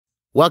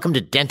Welcome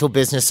to Dental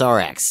Business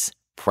RX.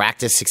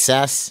 Practice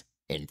success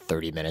in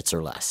 30 minutes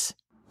or less.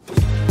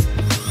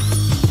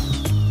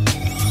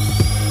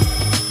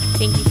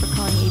 Thank you for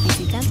calling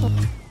ABC Dental.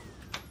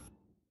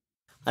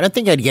 I don't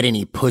think I'd get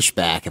any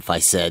pushback if I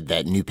said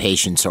that new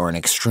patients are an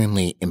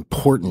extremely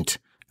important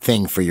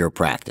thing for your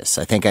practice.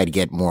 I think I'd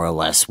get more or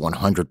less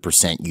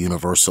 100%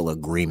 universal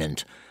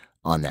agreement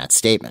on that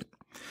statement.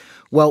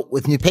 Well,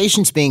 with new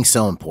patients being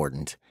so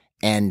important,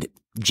 and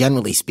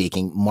generally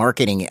speaking,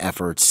 marketing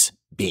efforts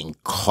being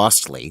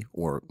costly,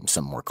 or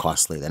some more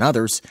costly than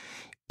others,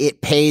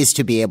 it pays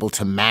to be able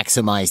to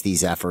maximize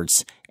these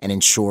efforts and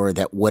ensure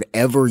that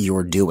whatever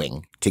you're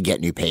doing to get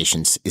new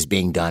patients is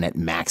being done at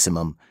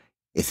maximum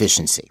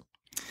efficiency.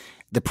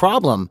 The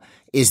problem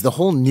is the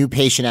whole new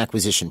patient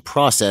acquisition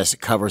process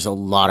covers a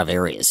lot of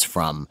areas,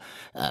 from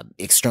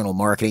external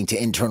marketing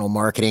to internal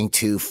marketing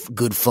to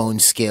good phone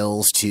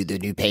skills to the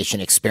new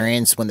patient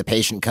experience when the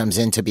patient comes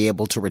in to be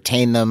able to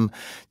retain them,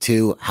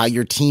 to how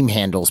your team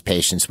handles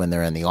patients when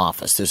they're in the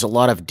office. There's a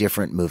lot of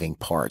different moving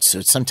parts, so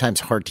it's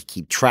sometimes hard to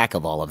keep track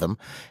of all of them,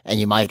 and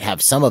you might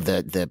have some of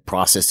the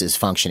processes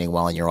functioning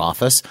well in your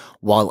office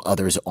while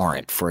others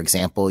aren't. For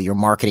example, your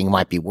marketing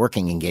might be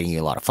working and getting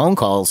you a lot of phone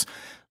calls,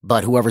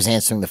 but whoever's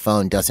answering the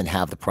phone doesn't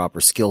have the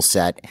proper skill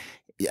set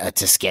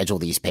to schedule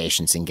these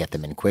patients and get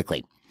them in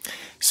quickly.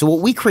 So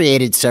what we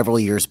created several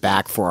years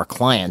back for our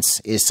clients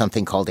is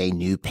something called a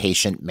new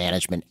patient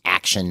management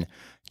action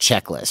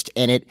checklist.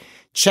 And it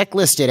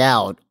checklisted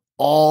out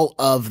all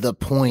of the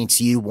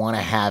points you want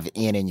to have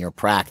in your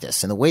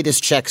practice. And the way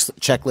this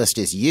checklist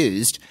is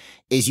used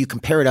is you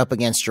compare it up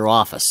against your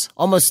office,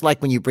 almost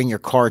like when you bring your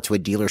car to a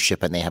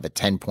dealership and they have a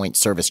 10-point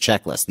service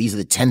checklist. These are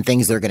the 10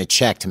 things they're going to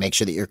check to make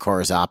sure that your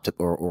car is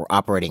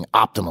operating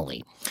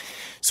optimally.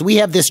 So we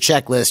have this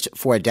checklist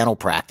for a dental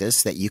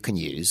practice that you can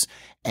use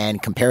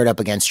and compare it up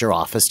against your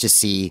office to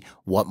see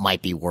what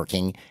might be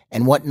working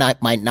and what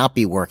might not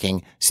be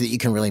working so that you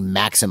can really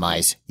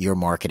maximize your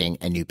marketing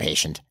and new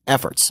patient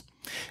efforts.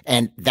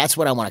 And that's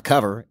what I want to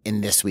cover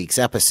in this week's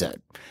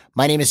episode.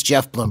 My name is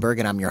Jeff Bloomberg,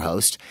 and I'm your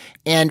host.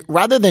 And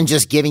rather than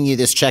just giving you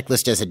this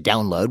checklist as a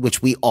download,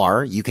 which we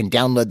are, you can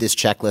download this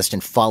checklist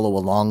and follow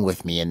along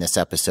with me in this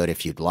episode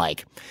if you'd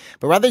like.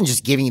 But rather than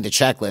just giving you the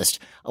checklist,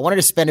 I wanted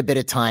to spend a bit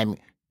of time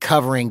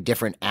covering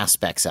different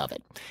aspects of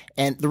it.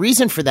 And the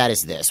reason for that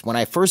is this. When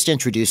I first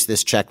introduced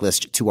this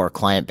checklist to our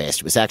client base,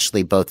 it was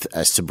actually both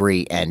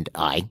Sabri and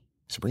I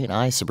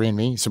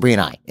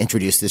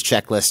introduced this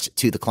checklist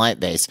to the client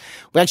base.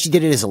 We actually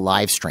did it as a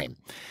live stream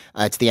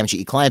to the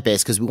MGE client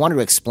base because we wanted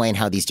to explain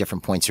how these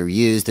different points are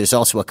used. There's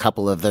also a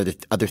couple of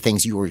other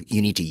things you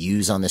need to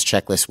use on this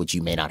checklist, which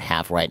you may not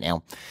have right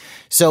now.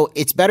 So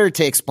it's better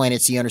to explain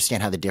it so you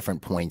understand how the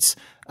different points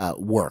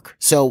work.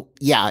 So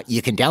yeah,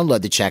 you can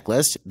download the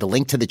checklist. The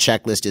link to the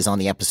checklist is on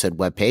the episode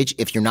webpage.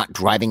 If you're not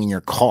driving in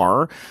your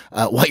car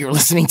while you're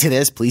listening to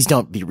this, please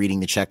don't be reading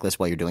the checklist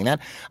while you're doing that.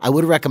 I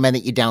would recommend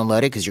that you download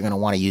it because you're going to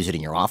want to use it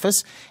in your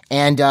office.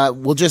 And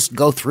we'll just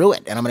go through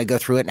it. And I'm going to go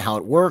through it and how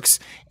it works.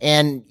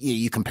 And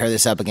you compare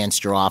this up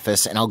against your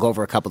office. And I'll go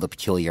over a couple of the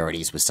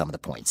peculiarities with some of the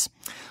points.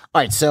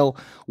 All right, so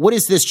what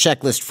is this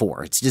checklist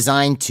for? It's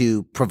designed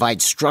to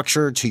provide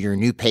structure to your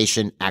new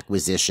patient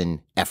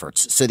acquisition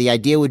efforts. So the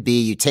idea would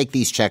be you take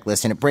these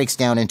checklists and it breaks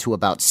down into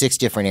about 6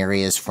 different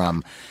areas,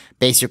 from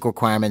basic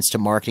requirements to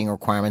marketing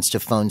requirements to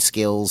phone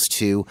skills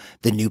to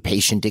the new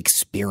patient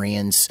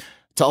experience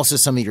to also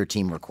some of your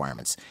team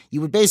requirements.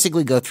 You would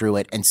basically go through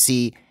it and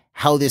see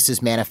how this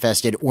is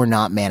manifested or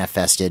not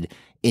manifested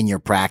in your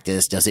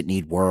practice. Does it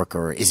need work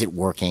or is it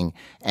working,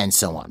 and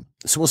so on.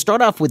 So we'll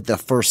start off with the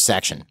first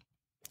section,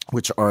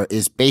 which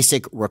is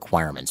basic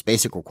requirements.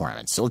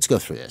 So let's go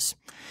through this.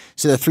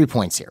 So there are 3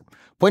 points here.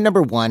 Point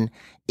number 1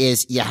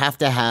 is you have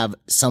to have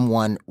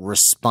someone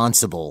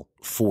responsible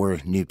for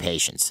new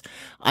patients.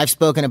 I've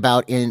spoken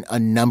about in a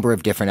number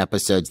of different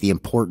episodes the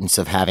importance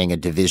of having a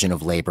division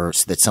of labor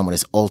so that someone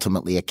is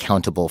ultimately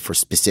accountable for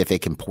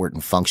specific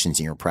important functions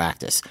in your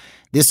practice.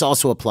 This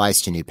also applies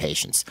to new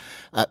patients.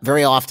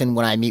 Very often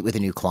when I meet with a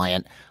new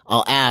client,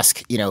 I'll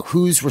ask,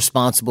 who's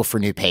responsible for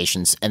new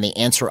patients? And the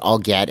answer I'll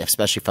get,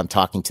 especially if I'm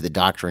talking to the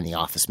doctor and the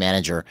office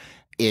manager,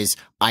 is,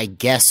 I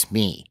guess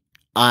me.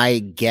 I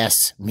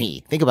guess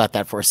me. Think about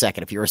that for a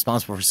second. If you're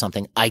responsible for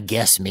something, I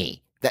guess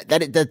me.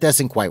 That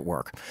doesn't quite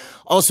work.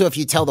 Also, if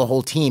you tell the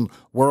whole team,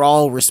 we're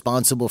all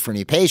responsible for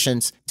new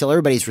patients, till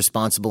everybody's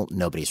responsible,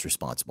 nobody's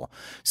responsible.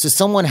 So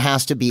someone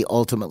has to be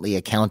ultimately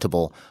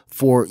accountable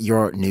for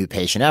your new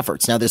patient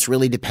efforts. Now, this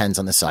really depends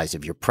on the size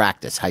of your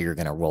practice, how you're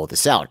going to roll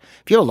this out.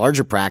 If you have a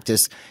larger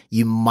practice,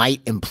 you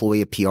might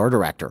employ a PR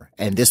director,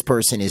 and this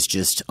person is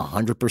just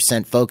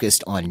 100%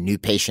 focused on new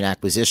patient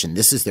acquisition.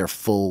 This is their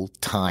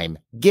full-time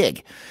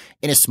gig.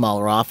 In a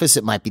smaller office,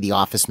 it might be the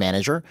office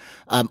manager,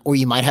 or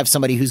you might have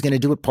somebody who's going to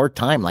do it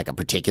part-time, like a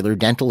particular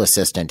dental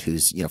assistant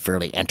who's,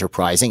 fairly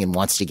enterprising and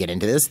wants to get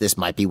into this. This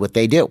might be what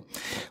they do.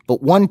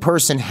 But one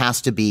person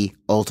has to be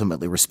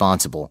ultimately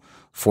responsible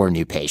for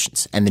new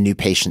patients and the new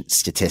patient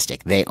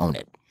statistic. They own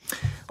it.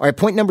 All right,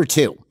 point number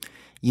 2.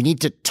 You need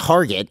to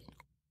target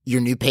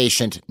your new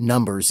patient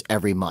numbers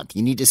every month.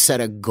 You need to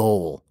set a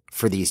goal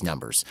for these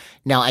numbers.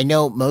 Now, I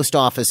know most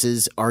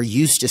offices are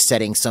used to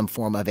setting some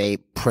form of a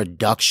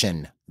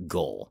production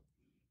goal.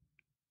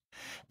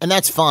 And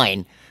that's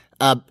fine.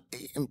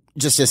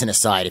 Just as an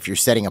aside, if you're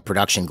setting a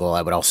production goal,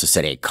 I would also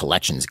set a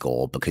collections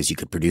goal, because you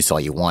could produce all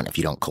you want. If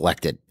you don't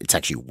collect it, it's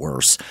actually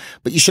worse.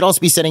 But you should also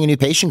be setting a new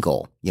patient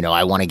goal. You know,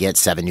 I want to get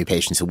 7 new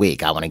patients a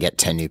week. I want to get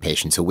 10 new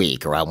patients a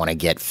week, or I want to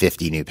get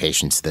 50 new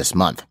patients this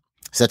month.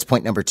 So that's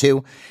point number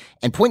 2.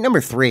 And point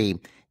number 3,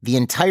 the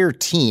entire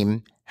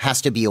team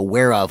has to be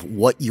aware of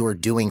what you're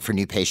doing for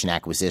new patient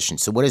acquisition.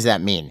 So what does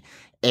that mean?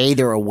 A,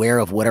 they're aware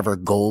of whatever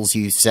goals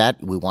you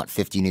set. We want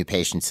 50 new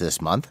patients this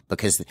month,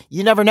 because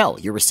you never know.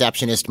 Your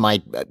receptionist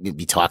might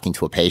be talking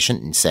to a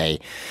patient and say,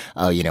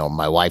 oh, you know,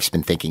 my wife's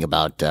been thinking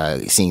about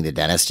seeing the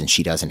dentist and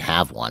she doesn't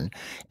have one.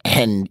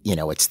 And, you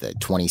know, it's the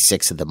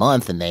 26th of the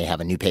month and they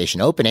have a new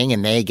patient opening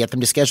and they get them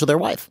to schedule their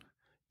wife.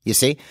 You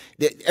see,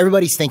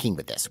 everybody's thinking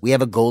with this. We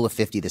have a goal of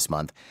 50 this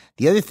month.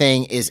 The other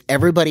thing is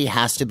everybody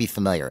has to be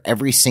familiar.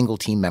 Every single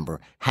team member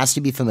has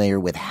to be familiar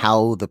with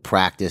how the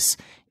practice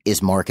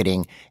is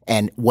marketing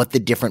and what the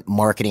different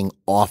marketing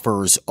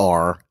offers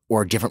are,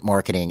 or different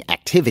marketing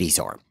activities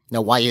are.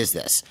 Now, why is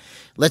this?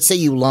 Let's say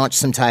you launch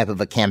some type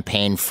of a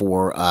campaign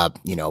for,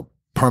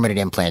 permanent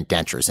implant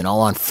dentures, and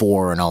all on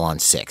 4 and all on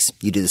 6.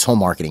 You do this whole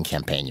marketing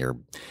campaign. You're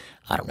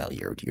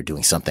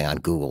doing something on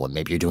Google, and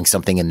maybe you're doing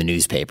something in the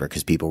newspaper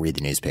because people read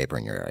the newspaper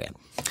in your area.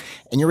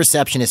 And your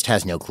receptionist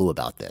has no clue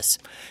about this.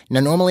 Now,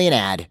 normally an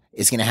ad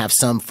is going to have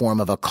some form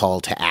of a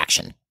call to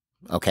action.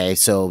 Okay,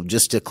 so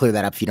just to clear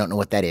that up, if you don't know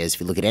what that is, if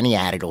you look at any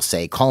ad, it'll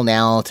say, call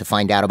now to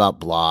find out about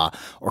blah,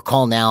 or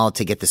call now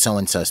to get the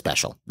so-and-so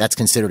special. That's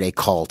considered a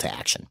call to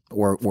action,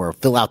 or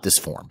fill out this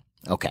form.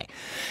 Okay,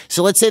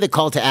 so let's say the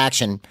call to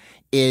action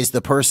is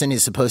the person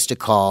is supposed to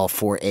call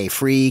for a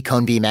free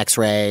cone beam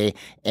x-ray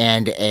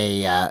and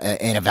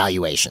an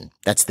evaluation.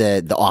 That's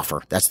the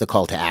offer. That's the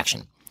call to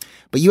action.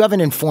 But you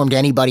haven't informed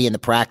anybody in the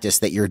practice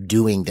that you're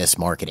doing this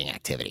marketing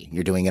activity.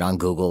 You're doing it on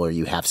Google, or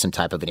you have some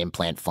type of an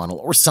implant funnel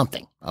or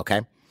something,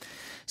 okay?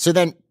 So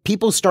then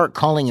people start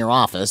calling your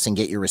office and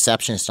get your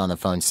receptionist on the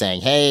phone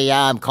saying, hey,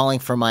 yeah, I'm calling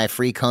for my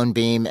free cone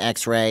beam,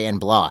 x-ray, and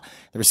blah.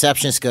 The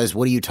receptionist goes,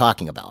 what are you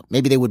talking about?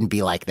 Maybe they wouldn't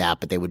be like that,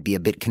 but they would be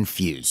a bit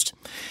confused.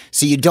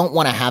 So you don't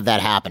want to have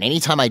that happen.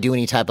 Anytime I do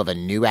any type of a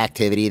new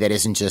activity that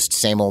isn't just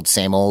same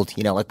old,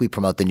 you know, like we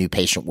promote the new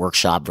patient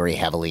workshop very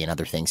heavily and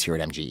other things here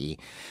at MGE.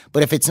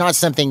 But if it's not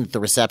something that the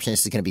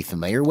receptionist is going to be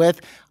familiar with,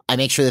 I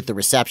make sure that the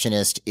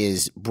receptionist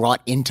is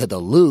brought into the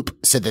loop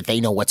so that they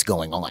know what's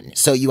going on.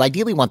 So you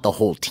ideally want the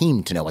whole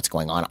team to know what's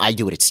going on. I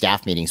do it at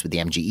staff meetings with the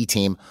MGE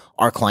team.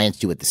 Our clients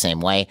do it the same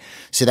way,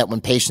 so that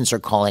when patients are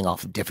calling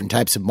off of different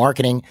types of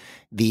marketing,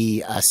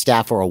 the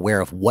staff are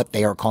aware of what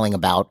they are calling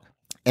about,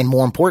 and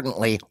more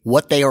importantly,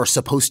 what they are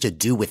supposed to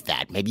do with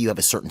that. Maybe you have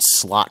a certain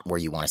slot where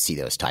you want to see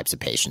those types of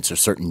patients, or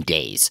certain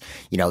days.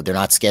 You know, they're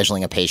not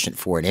scheduling a patient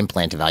for an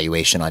implant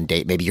evaluation on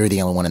date. Maybe you're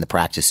the only one in the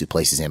practice who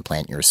places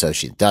implant and your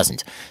associate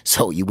doesn't.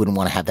 So you wouldn't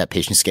want to have that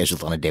patient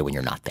scheduled on a day when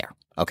you're not there.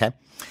 Okay?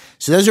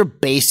 So those are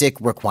basic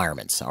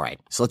requirements. All right.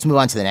 So let's move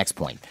on to the next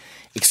point.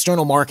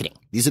 External marketing.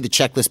 These are the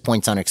checklist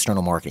points on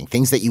external marketing,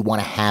 things that you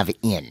want to have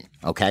in,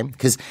 okay?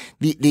 Because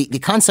the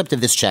concept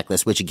of this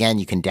checklist, which again,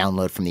 you can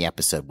download from the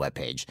episode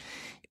webpage,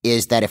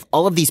 is that if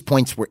all of these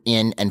points were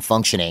in and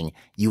functioning,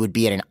 you would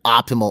be at an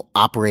optimal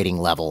operating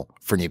level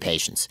for new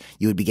patients.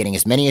 You would be getting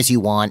as many as you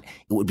want.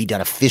 It would be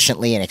done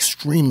efficiently and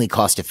extremely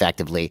cost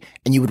effectively,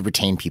 and you would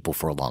retain people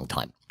for a long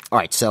time. All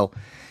right. So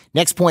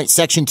next point,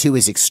 section 2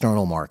 is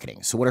external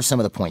marketing. So what are some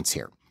of the points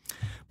here?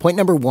 Point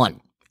number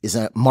 1 is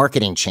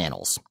marketing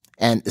channels.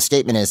 And the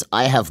statement is,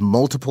 I have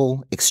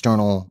multiple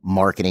external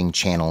marketing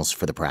channels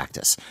for the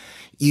practice.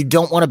 You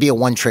don't want to be a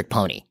one-trick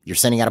pony. You're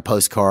sending out a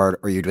postcard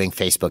or you're doing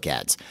Facebook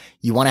ads.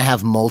 You want to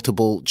have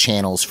multiple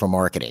channels for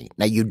marketing.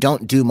 Now, you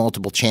don't do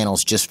multiple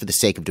channels just for the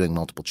sake of doing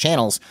multiple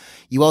channels.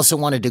 You also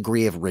want a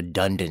degree of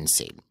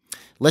redundancy.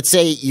 Let's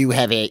say you're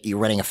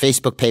running a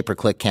Facebook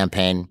pay-per-click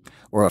campaign,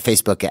 or a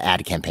Facebook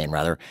ad campaign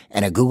rather,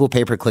 and a Google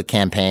pay-per-click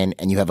campaign,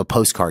 and you have a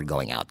postcard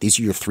going out. These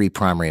are your 3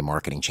 primary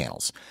marketing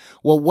channels.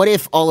 Well, what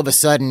if all of a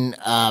sudden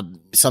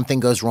something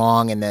goes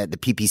wrong and the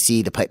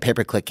PPC, the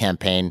pay-per-click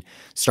campaign,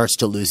 starts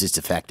to lose its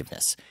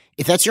effectiveness?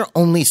 If that's your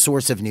only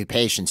source of new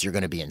patients, you're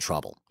going to be in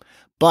trouble.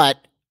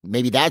 But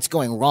maybe that's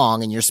going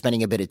wrong and you're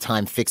spending a bit of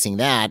time fixing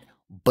that,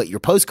 but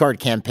your postcard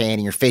campaign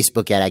and your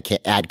Facebook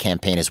ad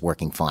campaign is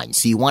working fine.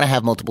 So you want to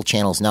have multiple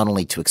channels, not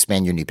only to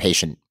expand your new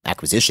patient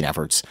acquisition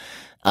efforts,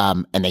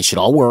 and they should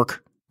all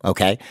work,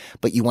 okay?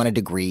 But you want a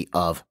degree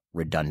of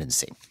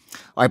redundancy.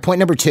 All right, point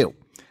number 2.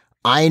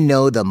 I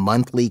know the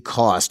monthly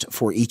cost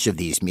for each of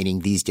these, meaning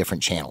these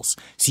different channels.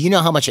 So you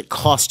know how much it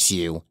costs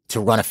you to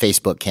run a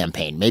Facebook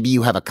campaign. Maybe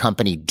you have a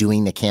company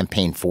doing the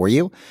campaign for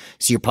you.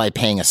 So you're probably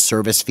paying a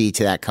service fee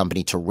to that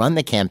company to run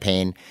the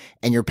campaign,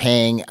 and you're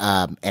paying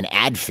an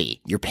ad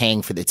fee. You're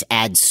paying for its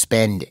ad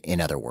spend,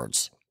 in other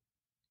words.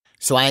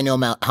 So I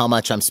know how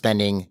much I'm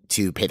spending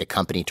to pay the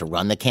company to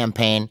run the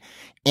campaign,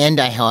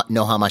 and I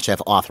know how much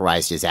I've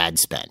authorized as ad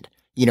spend.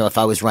 If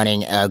I was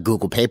running a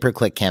Google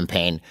pay-per-click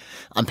campaign,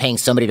 I'm paying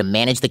somebody to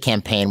manage the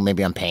campaign.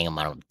 Maybe I'm paying them,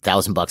 I don't know,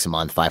 $1,000 a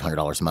month,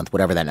 $500 a month,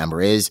 whatever that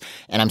number is.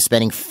 And I'm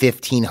spending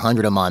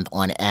 $1,500 a month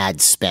on ad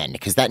spend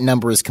because that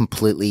number is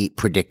completely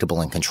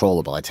predictable and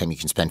controllable. At time you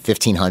can spend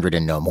 $1,500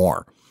 and no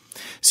more.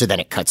 So then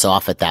it cuts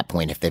off at that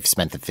point if they've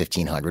spent the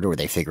 $1,500 or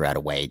they figure out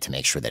a way to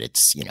make sure that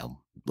it's,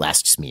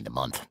 lasts me the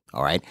month.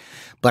 All right.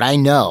 But I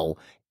know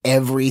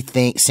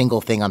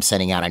single thing I'm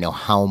sending out. I know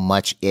how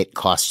much it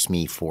costs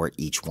me for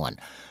each one.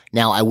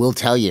 Now, I will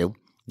tell you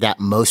that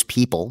most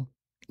people,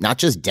 not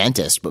just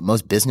dentists, but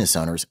most business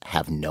owners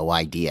have no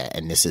idea.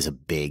 And this is a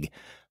big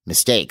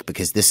mistake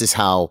because this is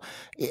how,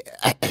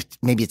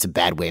 maybe it's a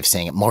bad way of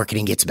saying it,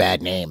 marketing gets a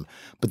bad name,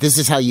 but this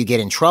is how you get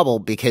in trouble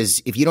because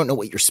if you don't know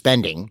what you're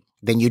spending,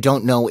 then you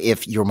don't know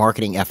if your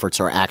marketing efforts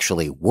are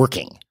actually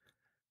working.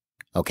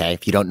 Okay,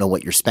 if you don't know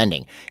what you're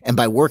spending. And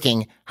by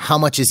working, how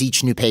much is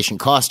each new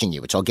patient costing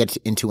you, which I'll get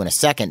into in a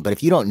second. But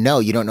if you don't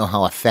know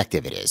how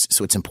effective it is.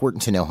 So it's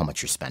important to know how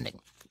much you're spending.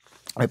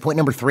 All right, point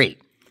number 3,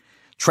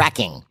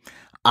 tracking.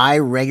 I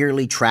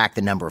regularly track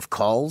the number of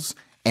calls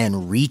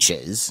and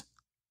reaches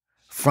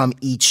from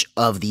each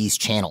of these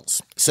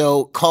channels.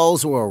 So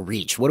calls or a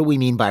reach. What do we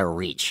mean by a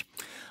reach?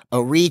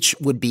 A reach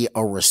would be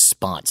a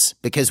response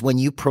because when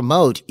you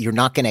promote, you're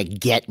not going to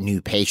get new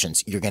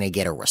patients. You're going to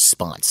get a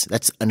response.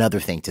 That's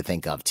another thing to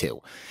think of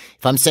too.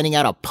 If I'm sending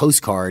out a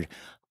postcard,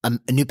 a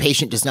new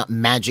patient does not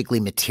magically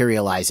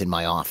materialize in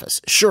my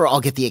office. Sure, I'll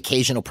get the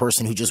occasional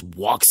person who just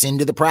walks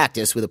into the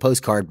practice with a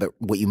postcard, but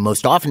what you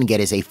most often get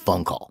is a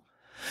phone call.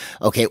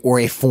 Okay, or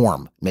a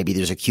form. Maybe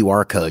there's a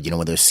QR code, one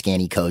of those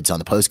scanny codes on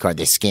the postcard.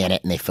 They scan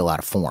it and they fill out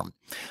a form.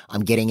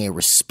 I'm getting a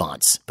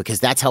response because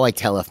that's how I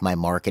tell if my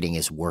marketing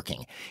is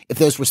working. If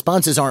those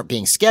responses aren't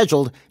being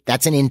scheduled,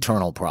 that's an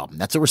internal problem.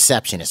 That's a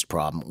receptionist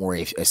problem or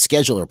a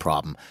scheduler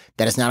problem.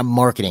 That is not a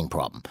marketing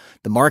problem.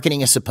 The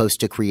marketing is supposed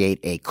to create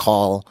a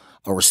call,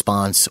 a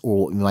response,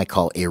 or what we might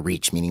call a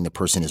reach, meaning the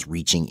person is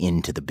reaching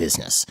into the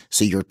business.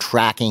 So you're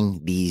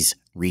tracking these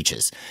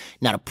reaches.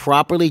 Now, to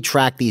properly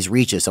track these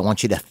reaches, I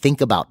want you to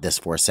think about this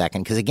for a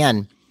second, because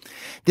again,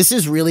 this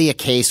is really a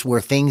case where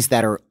things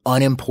that are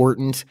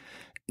unimportant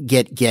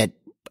get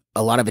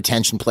a lot of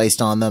attention placed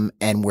on them,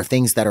 and where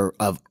things that are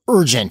of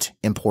urgent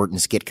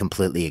importance get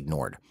completely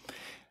ignored.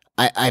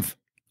 I've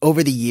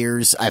over the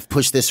years, I've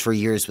pushed this for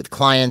years with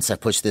clients.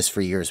 I've pushed this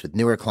for years with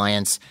newer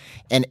clients.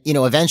 And,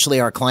 eventually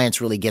our clients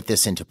really get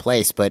this into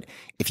place. But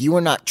if you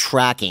are not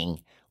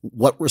tracking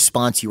what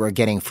response you are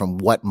getting from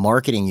what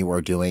marketing you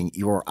are doing,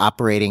 you are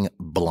operating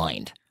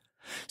blind.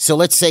 So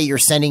let's say you're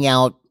sending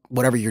out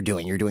whatever you're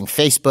doing. You're doing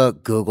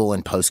Facebook, Google,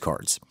 and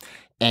postcards.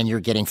 And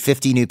you're getting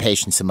 50 new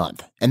patients a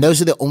month. And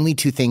those are the only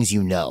two things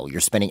you know.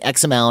 You're spending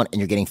X amount and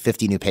you're getting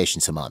 50 new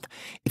patients a month.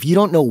 If you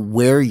don't know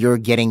where you're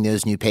getting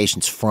those new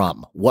patients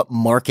from, what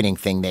marketing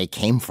thing they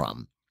came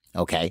from,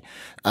 okay,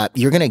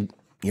 you're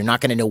not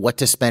going to know what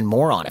to spend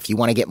more on. If you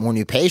want to get more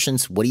new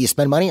patients, what do you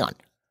spend money on?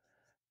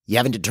 You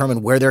haven't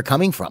determined where they're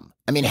coming from.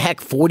 I mean,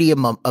 heck, 40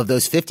 of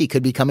those 50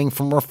 could be coming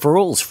from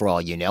referrals for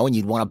all you know, and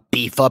you'd want to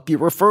beef up your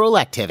referral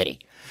activity.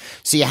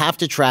 So you have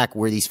to track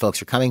where these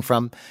folks are coming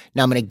from.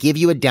 Now I'm going to give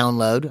you a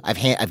download.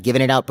 I've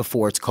given it out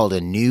before. It's called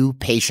a new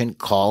patient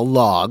call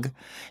log.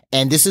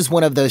 And this is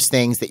one of those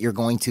things that you're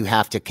going to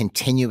have to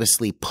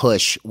continuously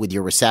push with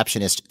your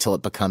receptionist till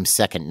it becomes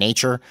second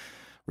nature.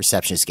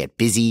 Receptionists get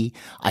busy.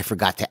 I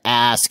forgot to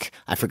ask.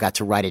 I forgot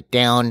to write it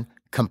down.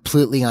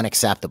 Completely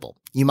unacceptable.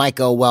 You might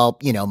go, well,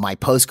 my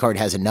postcard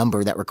has a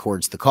number that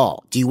records the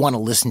call. Do you want to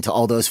listen to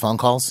all those phone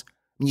calls?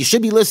 You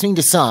should be listening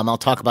to some. I'll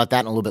talk about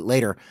that in a little bit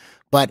later.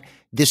 But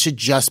this should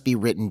just be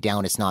written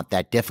down. It's not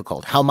that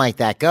difficult. How might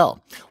that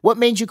go? What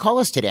made you call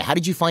us today? How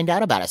did you find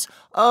out about us?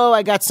 Oh,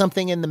 I got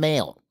something in the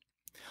mail.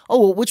 Oh,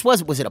 well, which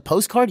was it? Was it a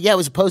postcard? Yeah, it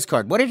was a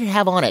postcard. What did it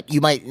have on it?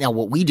 Now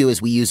what we do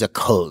is we use a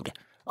code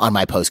on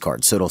my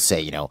postcard. So it'll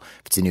say, if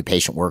it's a new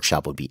patient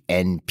workshop, it would be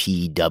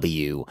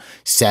NPW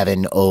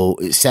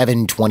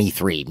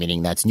 723,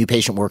 meaning that's new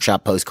patient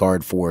workshop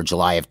postcard for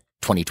July of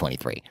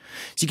 2023.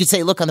 So you could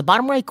say, look, on the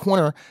bottom right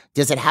corner,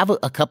 does it have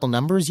a couple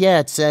numbers? Yeah,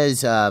 it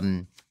says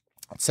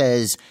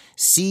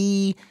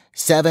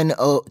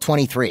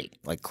C7023,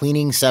 like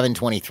cleaning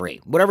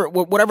 723, whatever,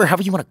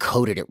 however you want to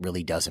code it, it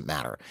really doesn't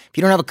matter. If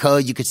you don't have a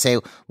code, you could say,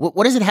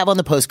 what does it have on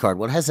the postcard?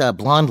 Well, it has a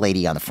blonde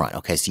lady on the front.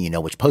 Okay, so you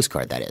know which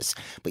postcard that is.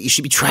 But you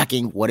should be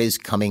tracking what is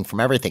coming from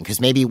everything.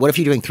 Because maybe, what if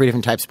you're doing 3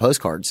 different types of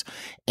postcards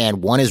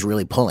and one is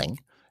really pulling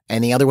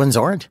and the other ones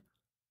aren't?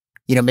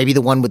 Maybe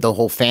the one with the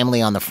whole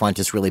family on the front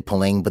is really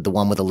pulling, but the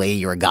one with a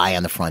lady or a guy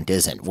on the front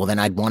isn't. Well, then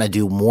I'd want to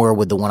do more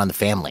with the one on the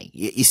family.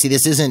 You see,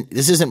 this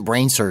isn't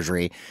brain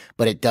surgery,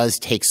 but it does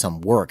take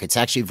some work. It's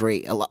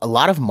actually a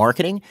lot of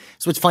marketing.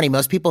 So it's funny.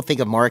 Most people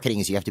think of marketing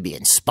as you have to be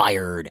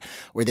inspired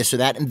or this or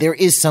that. And there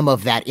is some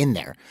of that in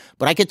there,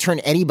 but I could turn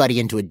anybody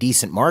into a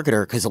decent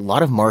marketer because a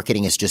lot of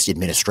marketing is just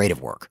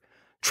administrative work.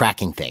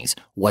 Tracking things,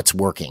 what's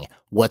working,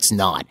 what's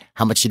not,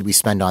 how much did we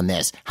spend on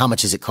this? How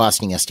much is it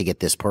costing us to get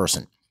this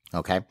person?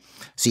 Okay,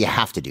 so you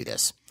have to do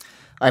this.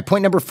 All right,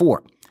 point number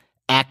 4,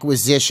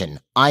 acquisition.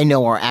 I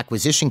know our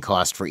acquisition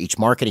cost for each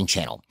marketing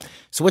channel.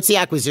 So what's the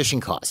acquisition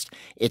cost?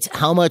 It's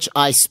how much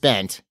I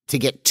spent to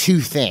get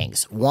two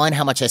things. One,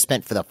 how much I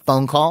spent for the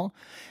phone call,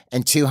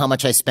 and two, how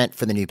much I spent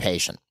for the new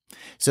patient.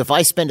 So if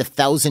I spend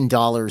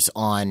 $1,000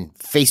 on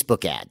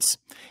Facebook ads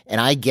and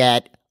I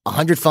get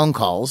 100 phone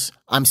calls,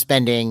 I'm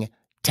spending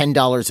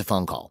 $10 a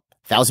phone call.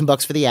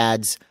 $1,000 for the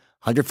ads,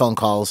 100 phone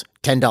calls,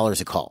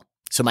 $10 a call.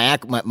 So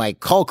my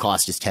call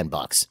cost is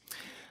 $10.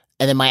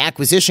 And then my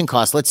acquisition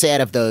cost, let's say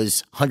out of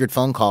those 100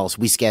 phone calls,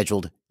 we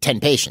scheduled 10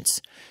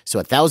 patients. So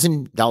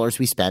 $1,000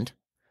 we spent,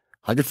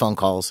 100 phone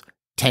calls,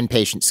 10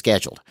 patients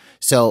scheduled.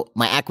 So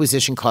my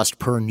acquisition cost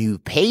per new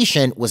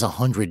patient was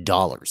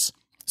 $100.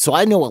 So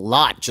I know a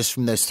lot just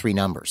from those three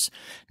numbers.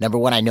 Number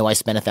one, I know I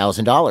spent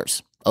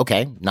 $1,000.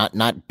 Okay,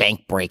 not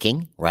bank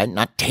breaking, right?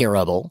 Not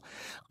terrible.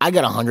 I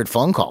got 100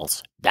 phone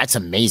calls. That's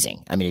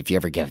amazing. I mean, if you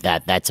ever give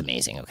that, that's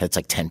amazing. Okay, it's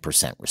like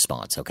 10%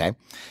 response. Okay,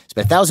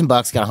 spent $1,000,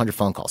 got 100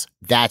 phone calls.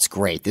 That's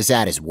great. This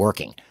ad is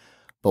working,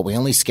 but we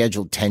only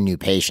scheduled 10 new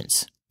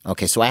patients.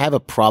 Okay, so I have a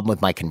problem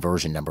with my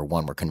conversion. Number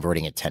one, we're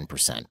converting at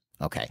 10%.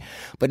 Okay.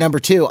 But number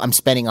two, I'm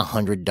spending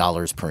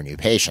 $100 per new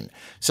patient.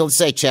 So let's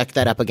say check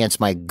that up against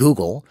my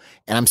Google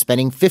and I'm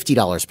spending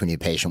 $50 per new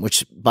patient,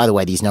 which by the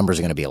way, these numbers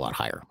are going to be a lot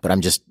higher, but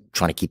I'm just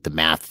trying to keep the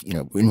math,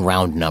 in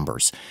round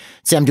numbers.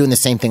 Say I'm doing the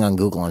same thing on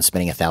Google. I'm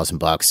spending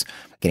 $1,000,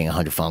 getting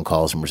 100 phone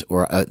calls,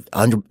 or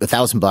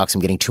 $1,000. I'm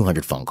getting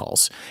 200 phone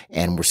calls,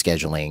 and we're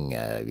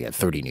scheduling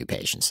 30 new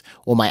patients.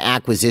 Well, my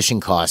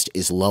acquisition cost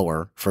is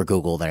lower for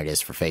Google than it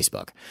is for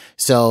Facebook.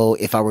 So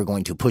if I were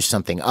going to push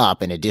something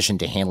up, in addition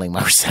to handling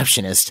my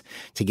receptionist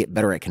to get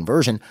better at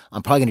conversion,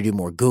 I'm probably going to do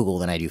more Google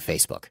than I do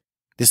Facebook.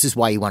 This is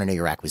why you want to know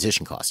your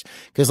acquisition cost.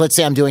 Because let's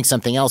say I'm doing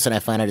something else and I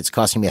find out it's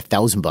costing me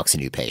 $1,000 a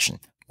new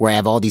patient, where I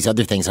have all these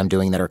other things I'm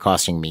doing that are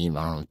costing me, I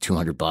don't know,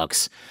 $200,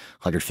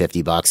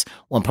 $150. Well,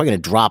 I'm probably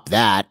going to drop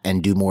that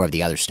and do more of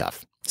the other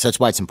stuff. So that's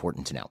why it's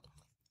important to know.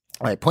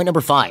 All right. Point number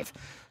 5,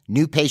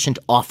 new patient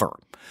offer.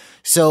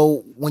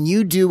 So when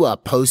you do a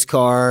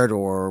postcard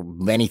or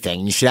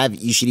anything, you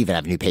should even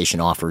have new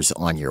patient offers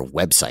on your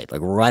website,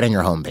 like right on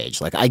your homepage.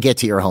 Like I get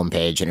to your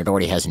homepage and it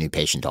already has a new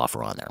patient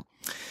offer on there.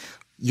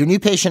 Your new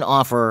patient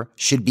offer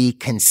should be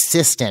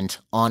consistent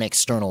on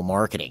external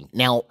marketing.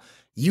 Now,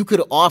 you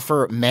could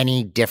offer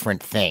many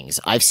different things.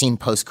 I've seen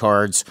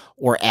postcards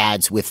or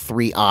ads with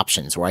 3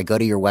 options where I go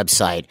to your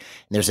website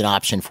and there's an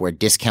option for a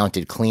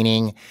discounted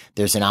cleaning.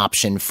 There's an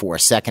option for a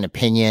second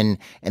opinion,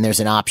 and there's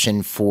an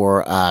option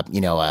for,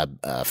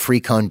 a free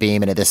cone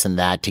beam and a this and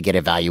that to get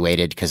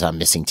evaluated because I'm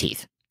missing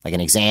teeth, like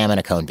an exam and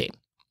a cone beam.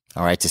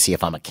 All right, to see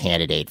if I'm a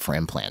candidate for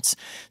implants.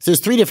 So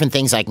there's 3 different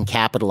things I can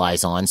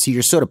capitalize on. So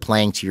you're sort of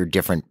playing to your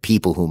different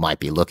people who might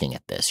be looking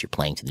at this. You're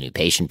playing to the new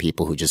patient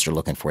people who just are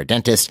looking for a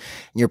dentist,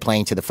 and you're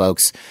playing to the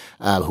folks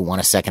who want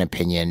a second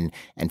opinion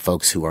and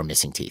folks who are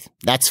missing teeth.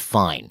 That's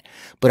fine.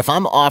 But if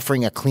I'm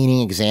offering a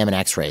cleaning, exam, and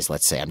x-rays,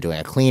 let's say I'm doing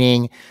a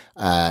cleaning,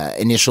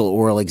 initial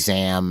oral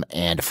exam,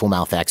 and a full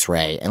mouth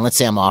x-ray, and let's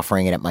say I'm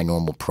offering it at my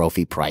normal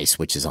prophy price,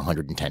 which is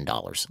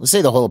 $110. Let's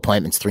say the whole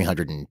appointment's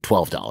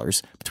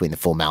 $312 between the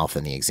full mouth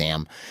and the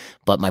exam,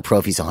 but my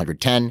prophy's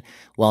 $110.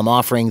 Well, I'm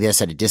offering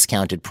this at a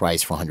discounted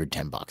price for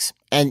 $110.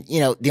 And,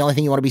 the only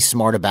thing you want to be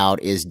smart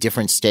about is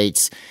different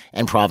states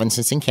and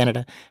provinces in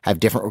Canada have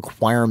different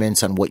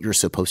requirements on what you're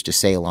supposed to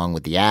say along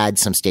with the ad.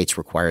 Some states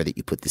require that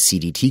you put the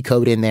CDT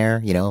code in there,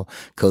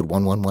 code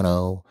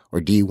 1110 or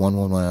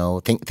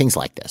D1110, things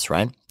like this,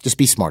 right? Just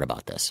be smart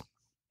about this.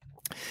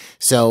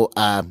 So,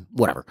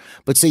 whatever.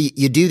 But so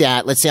you do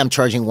that. Let's say I'm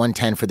charging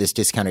 $110 for this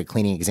discounted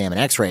cleaning, exam,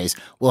 and x-rays.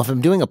 Well, if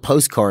I'm doing a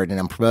postcard and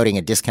I'm promoting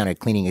a discounted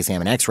cleaning,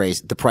 exam, and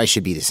x-rays, the price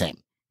should be the same.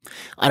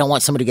 I don't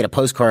want somebody to get a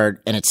postcard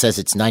and it says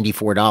it's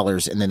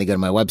 $94 and then they go to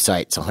my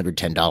website, it's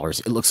 $110.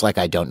 It looks like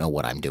I don't know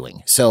what I'm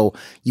doing. So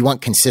you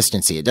want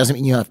consistency. It doesn't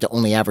mean you have to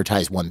only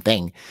advertise one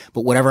thing,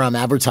 but whatever I'm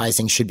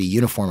advertising should be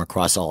uniform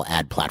across all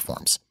ad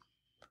platforms.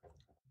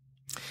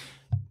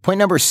 Point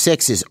number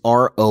 6 is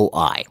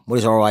ROI. What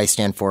does ROI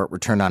stand for?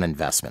 Return on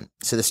investment.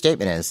 So the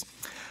statement is,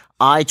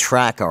 I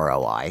track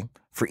ROI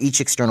for each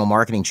external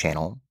marketing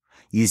channel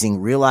using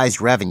realized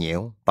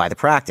revenue by the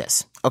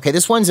practice. Okay,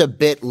 this one's a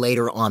bit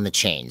later on the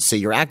chain. So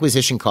your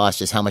acquisition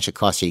cost is how much it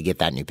costs you to get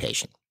that new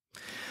patient.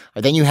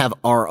 Or then you have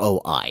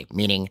ROI,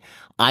 meaning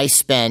I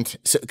spent,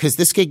 because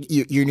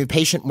your new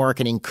patient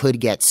marketing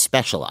could get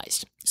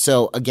specialized.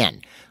 So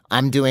again,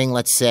 I'm doing,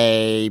 let's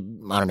say,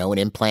 an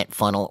implant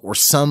funnel or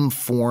some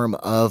form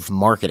of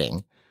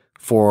marketing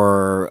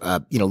for,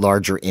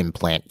 larger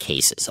implant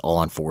cases, all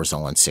on 4s,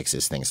 all on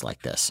 6s, things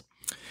like this.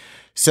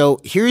 So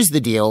here's the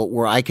deal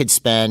where I could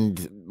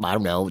spend,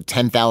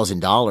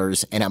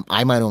 $10,000 and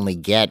I might only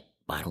get,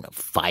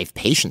 5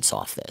 patients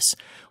off this.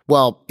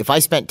 Well, if I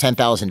spent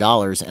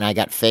 $10,000 and I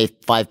got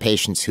 5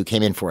 patients who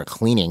came in for a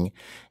cleaning,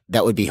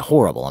 that would be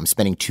horrible. I'm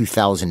spending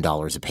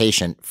 $2,000 a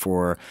patient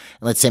for,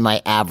 let's say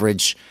my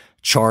average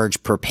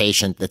charge per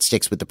patient that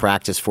sticks with the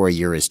practice for a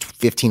year is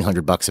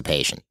 $1,500 a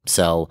patient.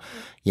 So,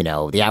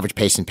 the average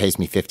patient pays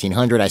me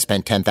 $1,500. I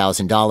spent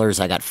 $10,000.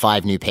 I got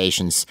 5 new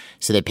patients.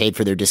 So they paid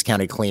for their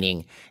discounted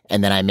cleaning.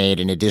 And then I made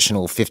an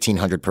additional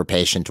 $1,500 per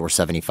patient or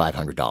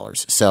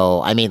 $7,500.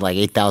 So I made like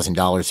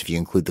 $8,000 if you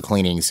include the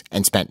cleanings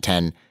and spent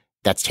 10.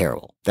 That's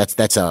terrible.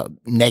 That's a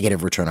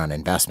negative return on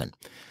investment.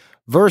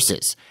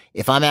 Versus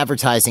if I'm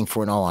advertising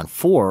for an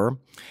all-on-4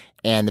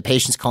 and the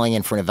patient's calling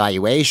in for an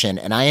evaluation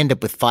and I end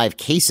up with 5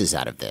 cases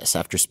out of this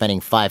after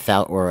spending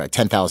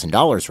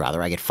 $10,000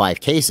 rather, I get 5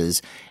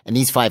 cases and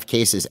these 5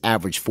 cases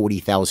average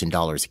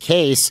 $40,000 a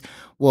case.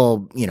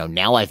 Well,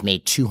 now I've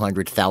made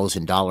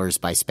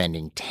 $200,000 by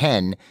spending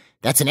 10.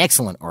 That's an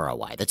excellent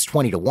ROI. That's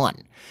 20 to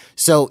 1.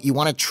 So you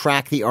want to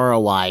track the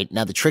ROI.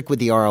 Now, the trick with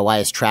the ROI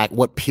is track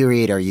what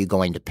period are you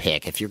going to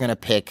pick. If you're going to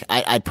pick,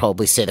 I'd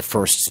probably say the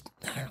first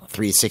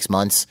 3 to 6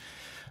 months.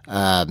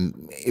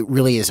 It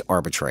really is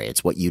arbitrary.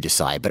 It's what you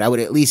decide. But I would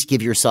at least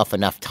give yourself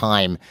enough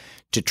time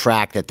to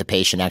track that the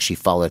patient actually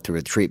followed through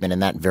with treatment,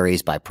 and that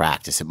varies by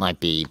practice. It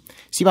might be,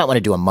 so you might want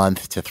to do a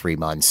month to 3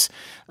 months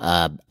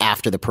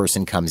after the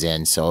person comes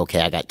in. So,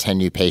 okay, I got 10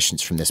 new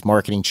patients from this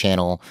marketing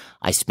channel.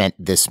 I spent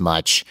this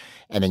much.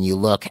 And then you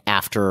look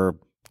after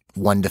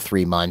 1 to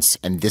 3 months,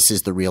 and this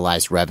is the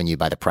realized revenue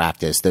by the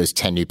practice. Those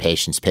 10 new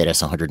patients paid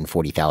us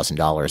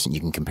 $140,000, and you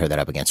can compare that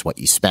up against what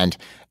you spent,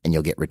 and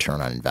you'll get return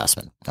on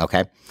investment.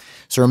 Okay?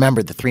 So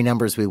remember, the 3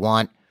 numbers we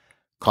want: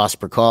 cost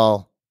per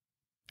call,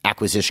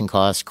 acquisition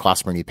cost,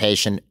 cost per new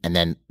patient, and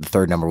then the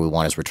third number we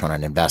want is return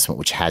on investment,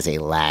 which has a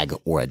lag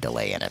or a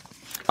delay in it.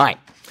 All right.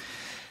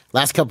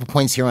 Last couple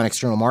points here on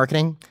external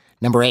marketing.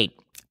 Number 8,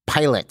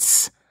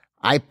 pilots.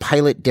 I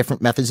pilot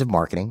different methods of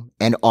marketing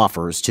and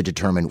offers to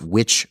determine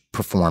which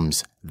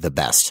performs the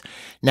best.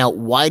 Now,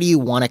 why do you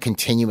want to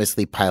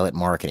continuously pilot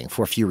marketing?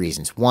 For a few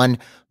reasons. One,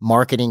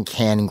 marketing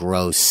can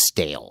grow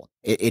stale.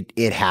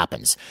 It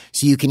happens.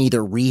 So you can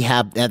either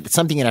rehab, that's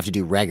something you have to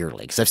do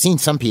regularly. Because I've seen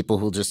some people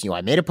who just,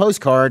 I made a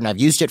postcard and I've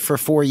used it for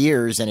 4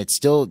 years and it's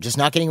still just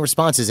not getting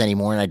responses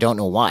anymore and I don't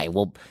know why.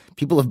 Well,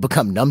 people have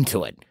become numb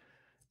to it,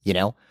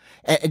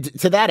 And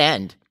to that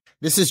end,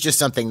 this is just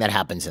something that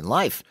happens in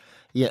life.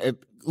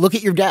 Look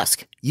at your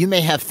desk. You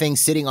may have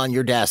things sitting on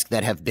your desk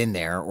that have been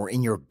there or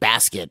in your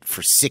basket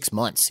for 6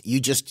 months.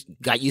 You just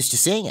got used to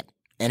seeing it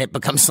and it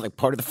becomes like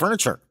part of the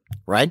furniture,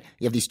 right?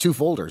 You have these 2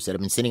 folders that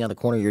have been sitting on the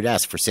corner of your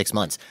desk for 6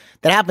 months.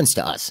 That happens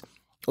to us.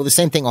 Well, the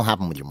same thing will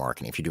happen with your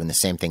marketing if you're doing the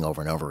same thing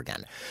over and over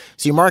again.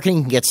 So your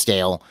marketing can get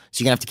stale.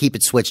 So you're going to have to keep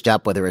it switched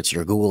up, whether it's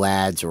your Google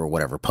ads or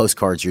whatever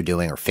postcards you're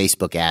doing or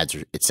Facebook ads,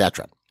 or et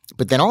cetera.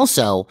 But then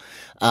also,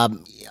 a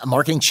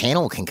marketing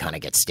channel can kind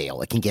of get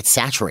stale. It can get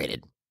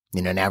saturated.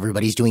 Now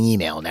everybody's doing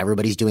email and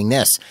everybody's doing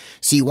this.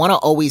 So you want to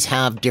always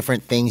have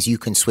different things you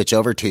can switch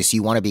over to. So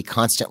you want to be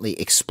constantly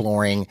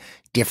exploring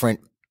different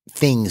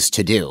things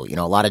to do.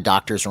 A lot of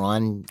doctors are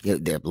on,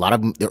 a lot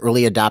of the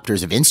early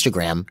adopters of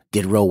Instagram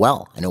did real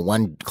well. I know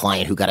one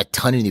client who got a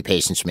ton of new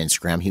patients from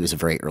Instagram. He was a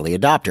very early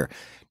adopter.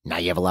 Now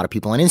you have a lot of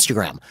people on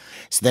Instagram.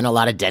 So then a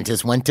lot of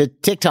dentists went to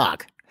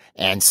TikTok.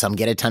 And some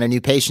get a ton of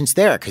new patients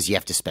there because you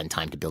have to spend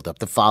time to build up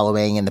the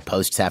following and the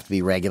posts have to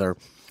be regular.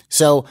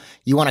 So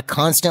you want to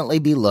constantly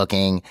be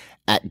looking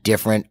at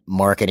different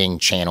marketing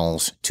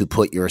channels to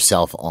put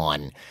yourself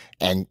on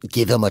and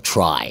give them a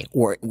try.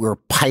 Or we're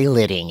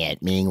piloting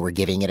it, meaning we're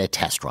giving it a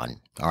test run.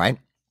 All right.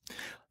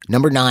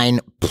 Number 9,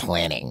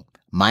 planning.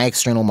 My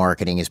external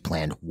marketing is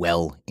planned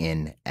well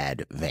in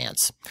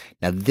advance.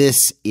 Now,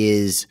 this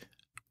is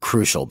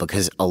crucial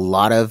because a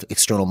lot of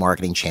external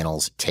marketing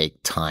channels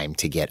take time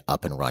to get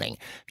up and running.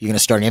 If you're going to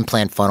start an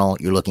implant funnel,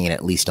 you're looking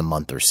at least a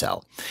month or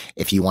so.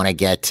 If you want to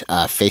get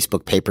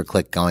Facebook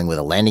pay-per-click going with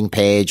a landing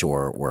page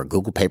or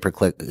Google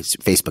pay-per-click,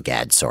 Facebook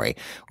ads, sorry,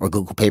 or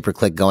Google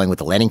pay-per-click going with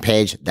a landing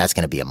page, that's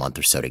going to be a month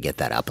or so to get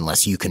that up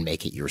unless you can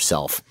make it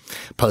yourself.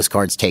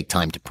 Postcards take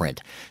time to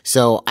print.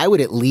 So I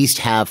would at least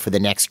have for the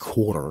next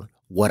quarter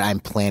what I'm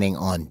planning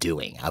on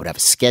doing. I would have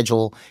a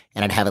schedule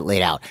and I'd have it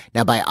laid out.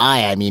 Now, by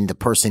I mean the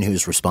person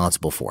who's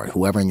responsible for it.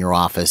 Whoever in your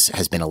office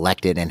has been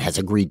elected and has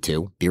agreed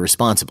to be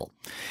responsible.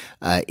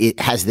 It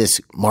has this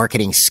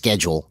marketing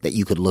schedule that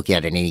you could look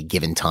at any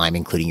given time,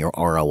 including your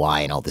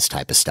ROI and all this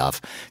type of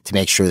stuff to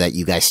make sure that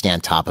you guys stay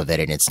on top of it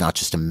and it's not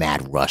just a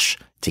mad rush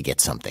to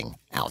get something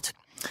out.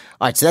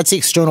 All right, so that's the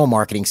external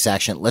marketing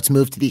section. Let's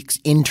move to the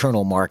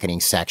internal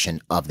marketing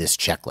section of this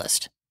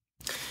checklist.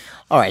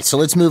 All right, so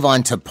let's move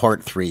on to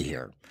part 3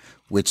 here,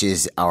 which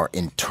is our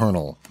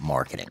internal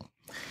marketing.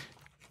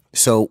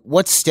 So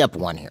what's step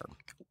 1 here?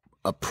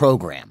 A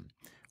program.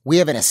 We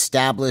have an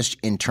established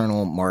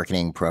internal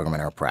marketing program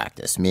in our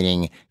practice,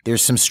 meaning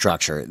there's some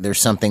structure,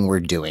 there's something we're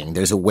doing,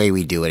 there's a way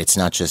we do it. It's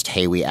not just,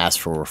 hey, we ask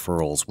for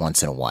referrals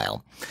once in a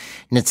while.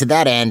 And to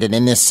that end, and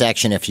in this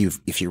section, if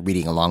you're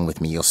reading along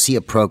with me, you'll see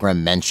a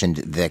program mentioned,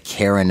 the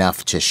Care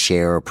Enough to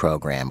Share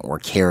program or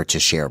Care to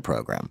Share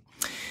program.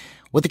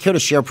 What the Care to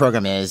Share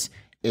program is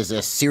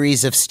a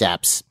series of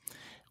steps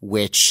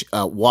which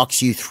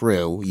walks you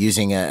through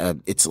using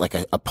it's like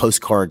a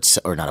postcard,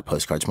 or not a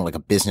postcard, it's more like a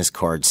business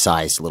card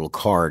sized little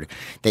card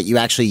that you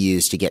actually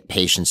use to get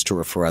patients to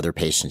refer other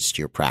patients to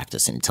your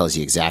practice. And it tells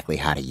you exactly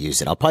how to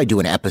use it. I'll probably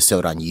do an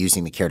episode on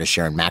using the Care to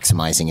Share and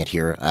maximizing it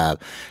here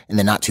in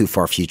the not too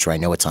far future. I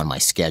know it's on my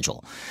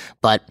schedule.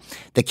 But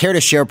the Care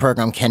to Share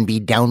program can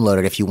be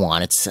downloaded if you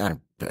want. It's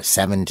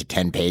 7 to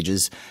 10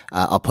 pages.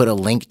 I'll put a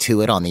link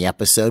to it on the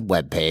episode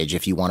webpage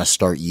if you want to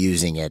start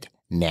using it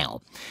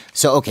now.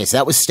 So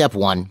that was step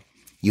 1.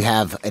 You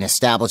have an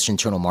established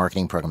internal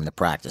marketing program in the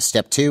practice.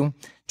 Step 2,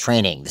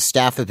 training. The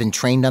staff have been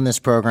trained on this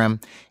program,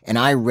 and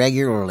I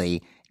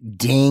regularly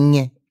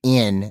ding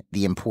in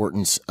the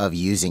importance of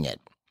using it.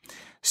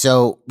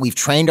 So we've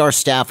trained our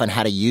staff on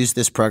how to use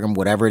this program,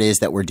 whatever it is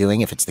that we're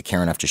doing, if it's the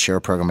Care Enough to Share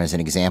program as an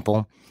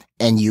example,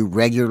 and you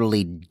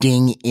regularly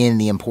ding in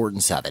the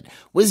importance of it.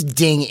 What does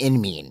ding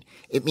in mean?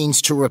 It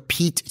means to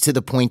repeat to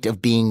the point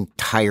of being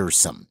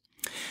tiresome.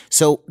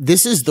 So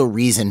this is the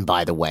reason,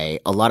 by the way,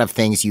 a lot of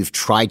things you've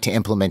tried to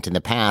implement in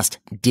the past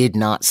did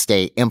not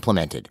stay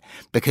implemented.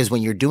 Because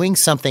when you're doing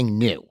something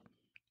new,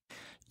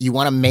 you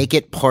want to make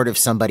it part of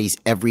somebody's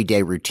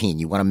everyday routine.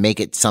 You want to make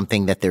it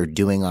something that they're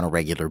doing on a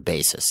regular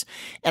basis.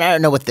 And I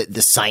don't know what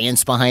the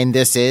science behind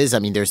this is. I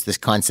mean, there's this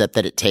concept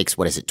that it takes,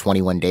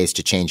 21 days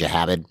to change a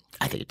habit?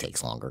 I think it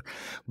takes longer.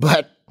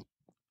 But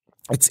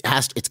it's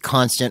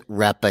constant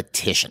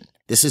repetition.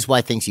 This is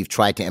why things you've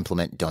tried to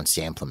implement don't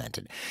stay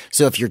implemented.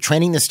 So if you're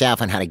training the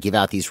staff on how to give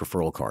out these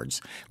referral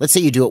cards, let's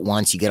say you do it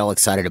once, you get all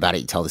excited about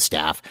it, you tell the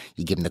staff,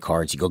 you give them the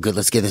cards, you go, good,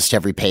 let's give this to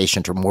every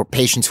patient or more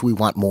patients who we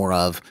want more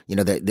of. You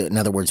know, in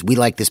other words, we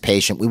like this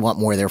patient. We want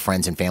more of their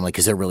friends and family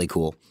because they're really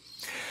cool.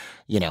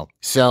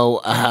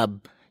 So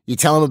you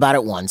tell them about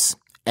it once.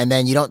 And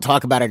then you don't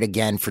talk about it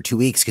again for 2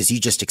 weeks because you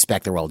just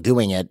expect they're all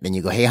doing it. Then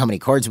you go, hey, how many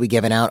cards are we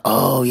giving out?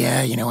 Oh,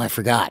 yeah, I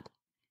forgot.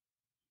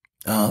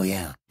 Oh,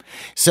 yeah.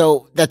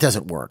 So that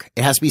doesn't work.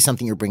 It has to be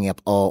something you're bringing up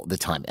all the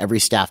time. Every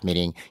staff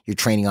meeting, you're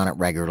training on it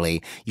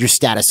regularly. You're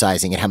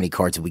statusizing it. How many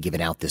cards have we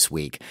given out this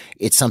week?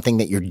 It's something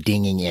that you're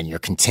dinging in. You're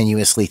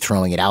continuously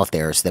throwing it out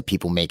there so that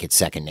people make it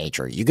second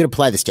nature. You could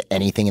apply this to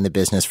anything in the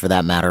business for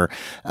that matter.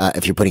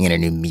 If you're putting in a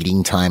new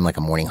meeting time, like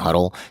a morning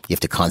huddle, you have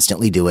to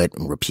constantly do it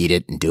and repeat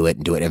it and do it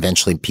and do it.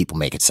 Eventually people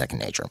make it second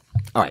nature.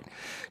 All right.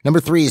 Number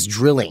 3 is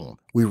drilling.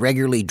 We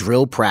regularly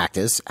drill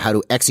practice how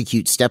to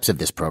execute steps of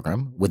this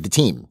program with the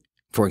team.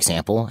 For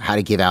example, how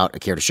to give out a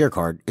Care to Share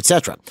card,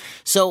 etc.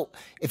 So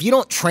if you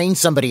don't train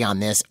somebody on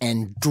this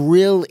and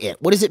drill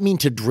it, what does it mean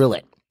to drill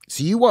it?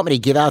 So you want me to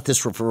give out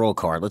this referral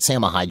card. Let's say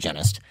I'm a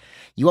hygienist.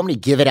 You want me to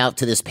give it out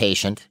to this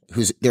patient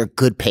they're a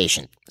good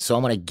patient. So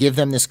I'm going to give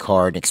them this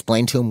card,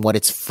 explain to them what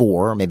it's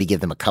for, maybe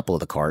give them a couple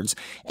of the cards,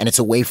 and it's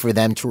a way for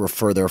them to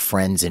refer their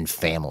friends and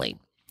family.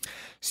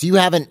 So you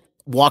haven't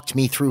walked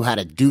me through how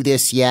to do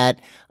this yet.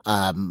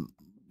 I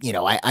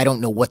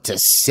don't know what to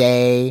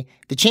say.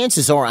 The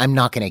chances are I'm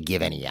not going to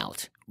give any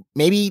out.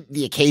 Maybe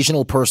the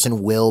occasional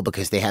person will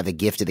because they have the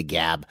gift of the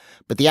gab,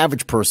 but the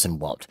average person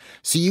won't.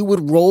 So you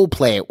would role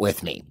play it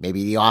with me.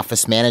 Maybe the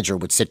office manager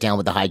would sit down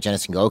with the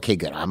hygienist and go, okay,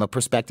 good. I'm a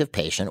prospective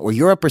patient, or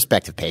you're a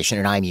prospective patient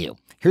and I'm you.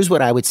 Here's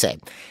what I would say.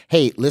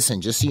 Hey, listen,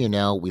 just so you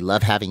know, we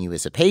love having you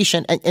as a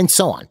patient and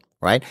so on.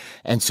 Right?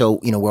 And so,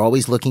 we're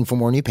always looking for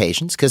more new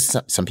patients because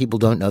some people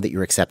don't know that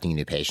you're accepting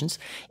new patients.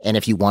 And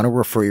if you want to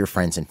refer your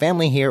friends and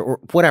family here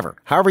or whatever,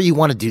 however you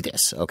want to do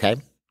this, okay?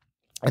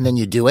 And then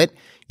you do it.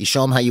 You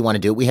show them how you want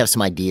to do it. We have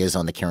some ideas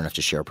on the Care Enough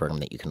to Share program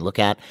that you can look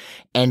at.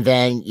 And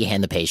then you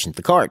hand the patient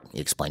the card. You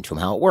explain to them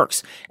how it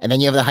works. And then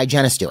you have the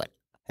hygienist do it.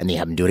 And they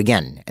have them do it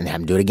again, and they have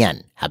them do it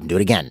again, have them do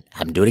it again,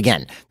 have them do it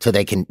again, so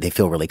they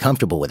feel really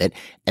comfortable with it,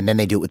 and then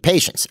they do it with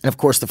patients. And of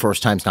course, the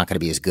first time's not going to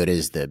be as good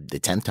as the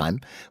 10th time,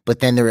 but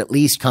then they're at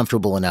least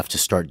comfortable enough to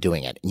start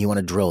doing it. And you want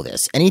to drill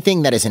this.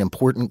 Anything that is an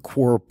important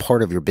core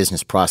part of your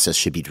business process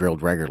should be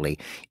drilled regularly,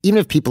 even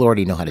if people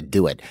already know how to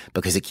do it,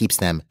 because it keeps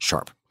them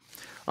sharp.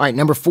 All right,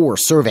 number 4,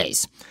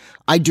 surveys.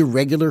 I do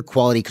regular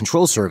quality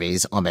control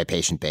surveys on my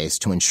patient base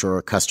to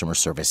ensure customer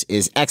service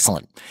is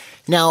excellent.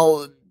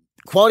 Now,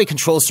 quality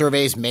control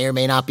surveys may or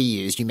may not be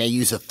used. You may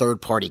use a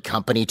third-party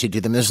company to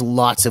do them. There's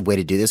lots of ways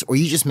to do this. Or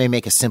you just may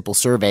make a simple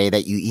survey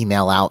that you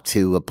email out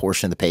to a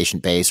portion of the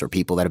patient base or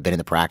people that have been in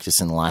the practice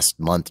in the last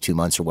month, 2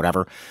 months, or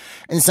whatever.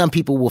 And some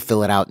people will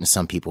fill it out and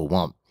some people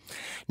won't.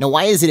 Now,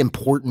 why is it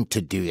important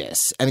to do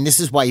this? I mean, this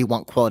is why you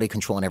want quality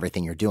control in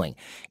everything you're doing.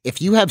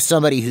 If you have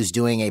somebody who's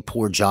doing a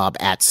poor job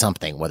at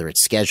something, whether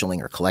it's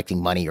scheduling or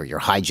collecting money or your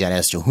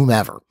hygienist or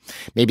whomever,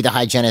 maybe the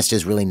hygienist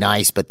is really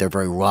nice, but they're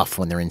very rough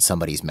when they're in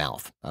somebody's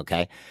mouth,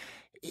 okay?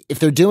 If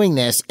they're doing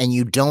this and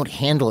you don't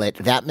handle it,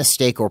 that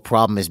mistake or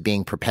problem is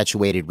being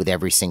perpetuated with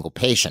every single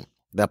patient.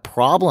 The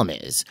problem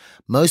is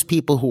most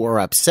people who are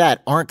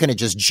upset aren't going to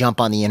just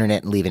jump on the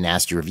internet and leave a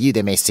nasty review.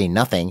 They may say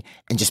nothing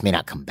and just may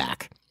not come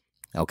back.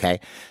 Okay.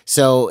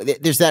 So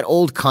there's that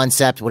old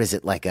concept. What is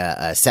it? Like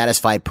a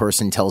satisfied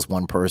person tells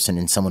one person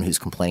and someone who's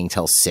complaining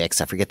tells 6.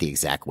 I forget the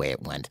exact way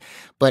it went.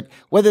 But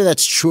whether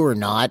that's true or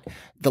not,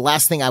 the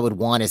last thing I would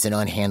want is an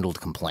unhandled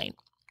complaint.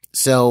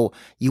 So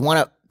you want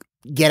to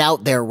get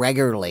out there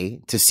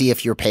regularly to see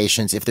if your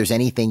patients, if there's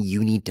anything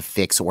you need to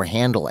fix or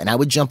handle. And I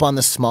would jump on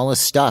the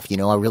smallest stuff.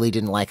 I really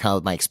didn't like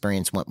how my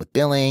experience went with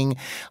billing.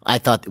 I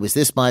thought it was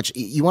this much.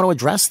 You want to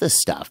address this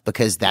stuff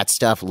because that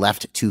stuff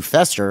left to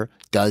fester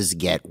does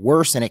get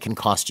worse and it can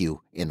cost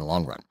you in the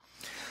long run.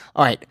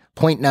 All right.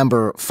 Point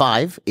number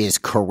 5 is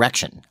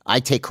correction. I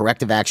take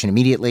corrective action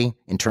immediately,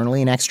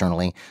 internally and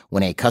externally,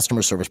 when a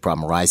customer service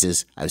problem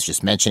arises. I was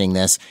just mentioning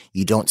this.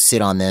 You don't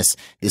sit on this.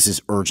 This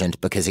is urgent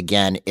because,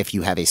 again, if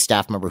you have a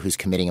staff member who's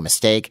committing a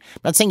mistake,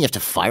 I'm not saying you have to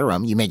fire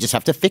them. You may just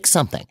have to fix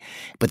something.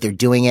 But they're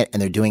doing it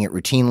and they're doing it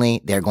routinely.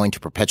 They're going to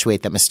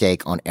perpetuate that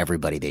mistake on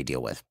everybody they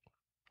deal with.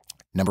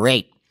 Number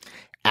 8,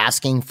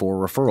 asking for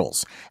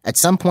referrals. At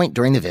some point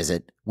during the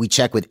visit, we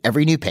check with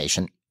every new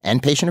patient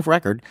and patient of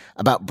record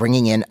about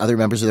bringing in other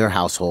members of their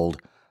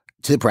household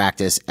to the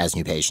practice as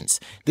new patients.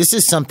 This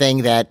is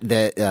something that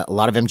a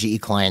lot of MGE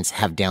clients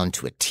have down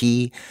to a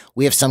T.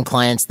 We have some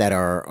clients that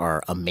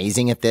are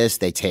amazing at this.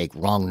 They take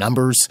wrong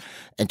numbers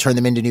and turn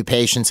them into new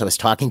patients. I was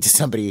talking to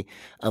somebody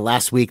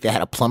last week that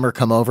had a plumber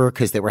come over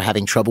because they were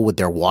having trouble with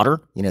their water.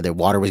 Their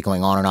water was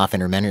going on and off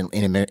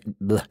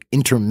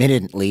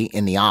intermittently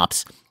in the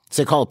ops.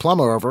 So they call a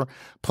plumber over.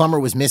 Plumber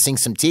was missing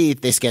some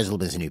teeth. They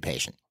scheduled him as a new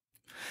patient.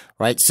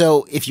 Right.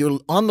 So if you're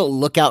on the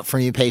lookout for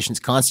new patients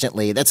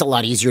constantly, that's a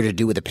lot easier to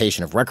do with a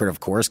patient of record, of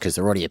course, because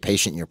they're already a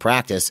patient in your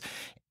practice.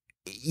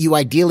 You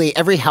ideally,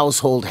 every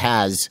household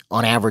has,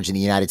 on average in the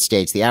United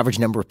States, the average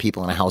number of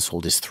people in a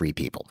household is 3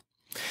 people.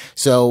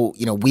 So,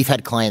 we've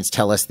had clients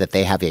tell us that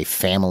they have a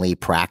family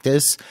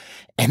practice,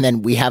 and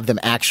then we have them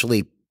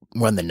actually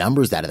run the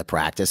numbers out of the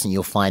practice, and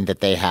you'll find that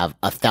they have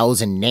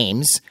 1,000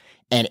 names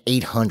and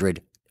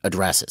 800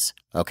 addresses.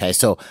 Okay.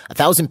 So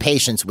 1,000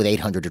 patients with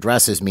 800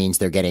 addresses means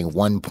they're getting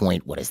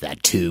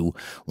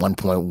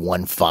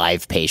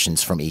 1.15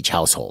 patients from each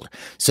household.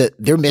 So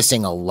they're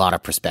missing a lot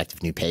of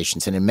prospective new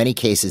patients. And in many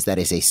cases, that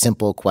is a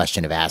simple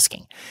question of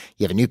asking.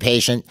 You have a new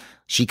patient.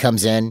 She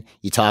comes in,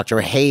 you talk to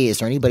her. Hey, is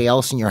there anybody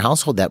else in your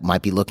household that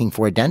might be looking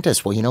for a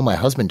dentist? Well, my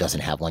husband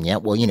doesn't have one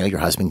yet. Well, your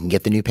husband can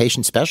get the new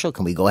patient special.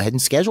 Can we go ahead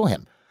and schedule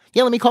him?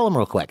 Yeah, let me call him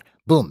real quick.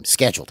 Boom,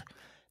 scheduled.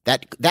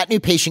 That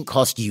new patient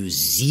cost you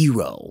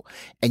 $0,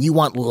 and you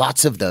want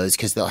lots of those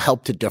because they'll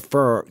help to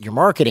defer your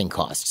marketing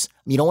costs.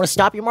 You don't want to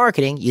stop your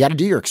marketing. You got to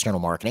do your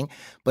external marketing,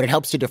 but it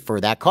helps to defer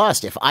that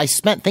cost.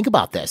 Think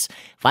about this.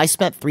 If I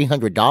spent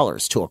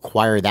 $300 to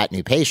acquire that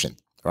new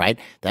patient, right?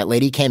 That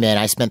lady came in,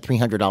 I spent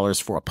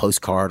 $300 for a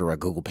postcard or a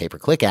Google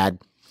pay-per-click ad.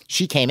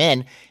 She came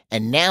in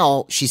and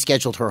now she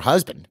scheduled her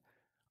husband.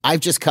 I've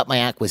just cut my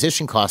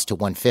acquisition cost to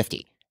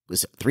 $150.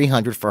 Was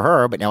 $300 for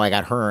her, but now I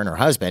got her and her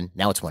husband.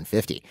 Now it's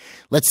 $150.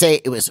 Let's say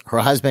it was her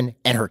husband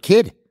and her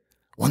kid.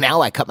 Well,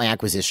 now I cut my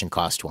acquisition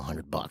cost to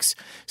 $100.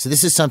 So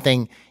this is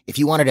something, if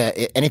you wanted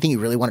anything you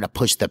really wanted to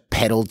push the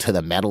pedal to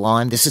the metal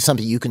on, this is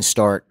something you can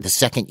start the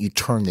second you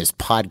turn this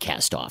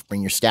podcast off.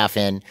 Bring your staff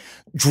in,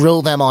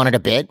 drill them on it a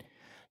bit,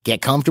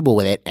 get comfortable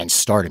with it, and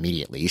start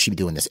immediately. You should be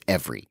doing this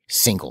every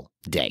single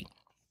day.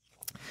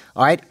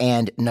 All right.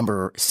 And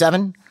number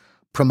 7,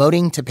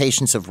 promoting to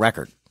patients of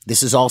record.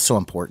 This is also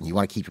important. You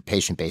want to keep your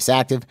patient base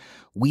active.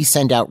 We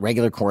send out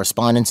regular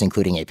correspondence,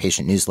 including a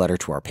patient newsletter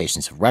to our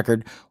patients of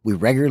record. We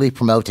regularly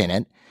promote in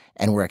it,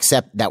 and we're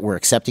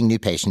accepting new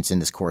patients in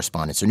this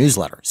correspondence or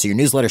newsletter. So your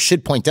newsletter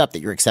should point up that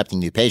you're accepting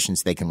new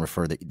patients. They can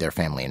refer their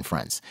family and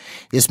friends.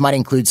 This might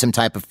include some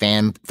type of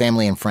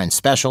family and friends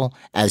special,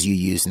 as you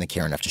use in the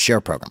Care Enough to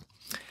Share program.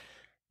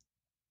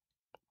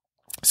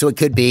 So it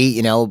could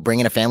be, bring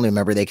in a family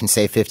member, they can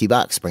save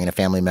 $50. Bring in a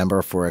family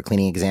member for a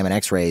cleaning exam and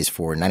x-rays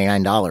for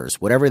 $99.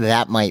 Whatever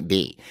that might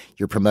be.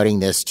 You're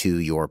promoting this to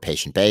your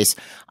patient base.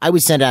 I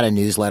would send out a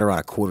newsletter on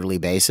a quarterly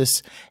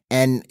basis.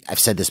 And I've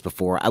said this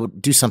before, I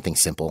would do something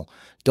simple.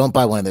 Don't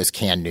buy one of those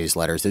canned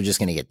newsletters. They're just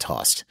going to get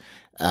tossed.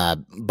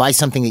 Buy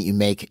something that you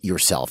make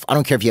yourself. I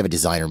don't care if you have a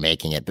designer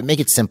making it, but make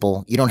it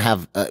simple. You don't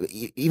have,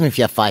 even if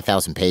you have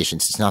 5,000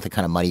 patients, it's not the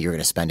kind of money you're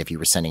going to spend if you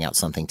were sending out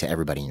something to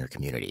everybody in your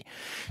community.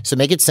 So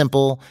make it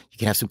simple. You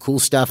can have some cool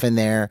stuff in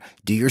there.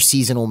 Do your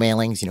seasonal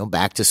mailings,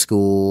 back to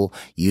school,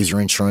 use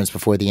your insurance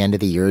before the end of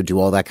the year, do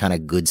all that kind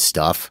of good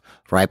stuff,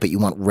 right? But you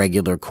want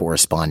regular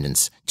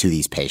correspondence to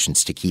these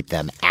patients to keep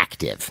them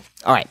active.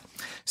 All right.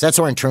 So that's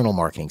our internal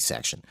marketing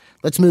section.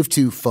 Let's move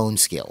to phone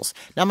skills.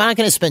 Now, I'm not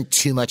going to spend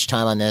too much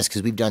time on this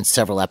because we've done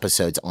several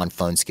episodes on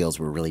phone skills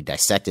where we really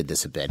dissected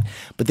this a bit.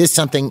 But this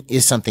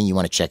is something you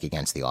want to check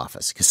against the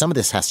office because some of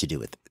this has to do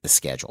with the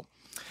schedule.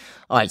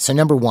 All right. So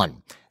number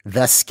 1,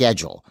 the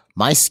schedule.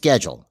 My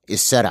schedule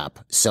is set up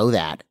so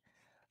that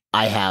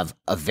I have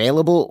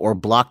available or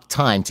blocked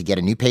time to get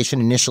a new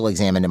patient initial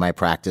exam into my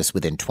practice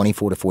within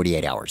 24 to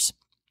 48 hours.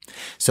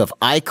 So if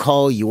I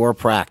call your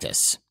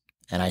practice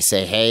and I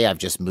say, hey, I've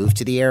just moved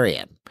to the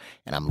area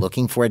and I'm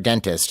looking for a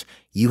dentist,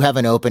 you have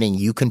an opening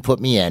you can put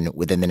me in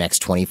within the next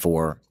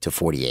 24 to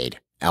 48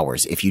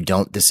 hours. If you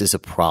don't, this is a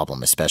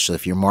problem, especially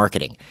if you're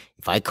marketing.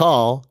 If I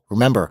call,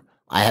 remember,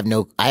 I have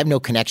no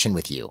connection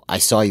with you. I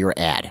saw your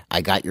ad.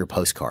 I got your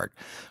postcard.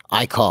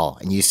 I call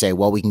and you say,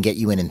 well, we can get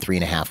you in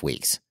 3.5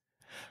 weeks.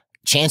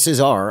 chances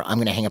are I'm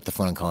going to hang up the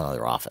phone and call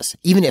another office,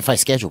 even if I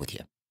schedule with you,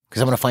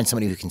 because I'm going to find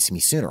somebody who can see me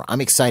sooner.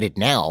 I'm excited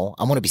now.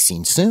 I want to be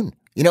seen soon.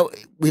 You know,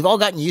 we've all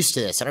gotten used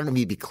to this. I don't know,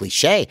 maybe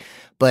cliche,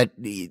 but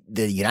the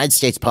United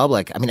States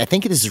public, I mean, I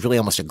think this is really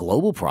almost a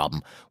global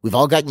problem. We've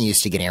all gotten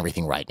used to getting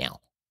everything right now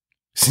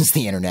since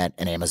the internet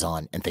and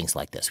Amazon and things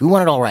like this. We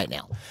want it all right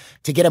now.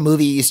 To get a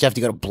movie, you used to have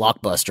to go to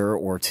Blockbuster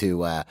or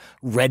to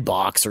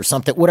Redbox or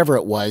something, whatever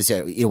it was.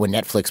 When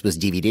Netflix was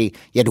DVD,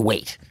 you had to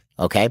wait.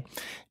 Okay.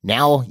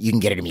 Now you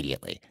can get it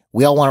immediately.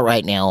 We all want it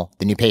right now.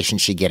 The new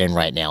patient should get in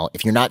right now.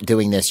 If you're not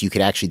doing this, you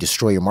could actually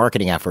destroy your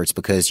marketing efforts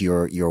because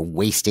you're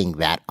wasting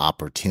that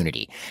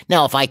opportunity.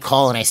 Now, if I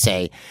call and I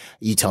say,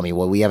 you tell me,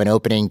 well, we have an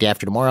opening day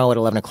after tomorrow at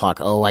 11 o'clock.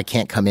 Oh, I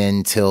can't come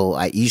in till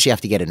I usually have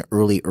to get an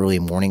early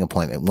morning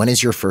appointment. When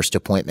is your first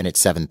appointment at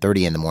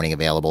 7:30 in the morning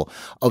available?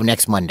 Oh,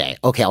 next Monday.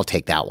 Okay, I'll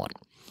take that one.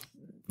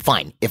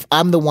 Fine. If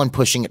I'm the one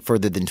pushing it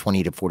further than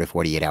 24 to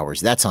 48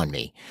 hours, that's on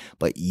me.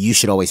 But you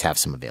should always have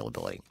some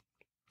availability.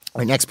 All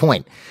right, next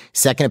point.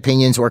 Second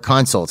opinions or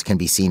consults can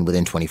be seen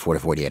within 24 to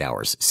 48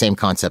 hours. Same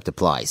concept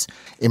applies.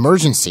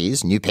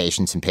 Emergencies, new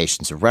patients and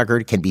patients of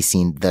record can be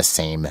seen the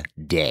same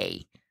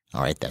day.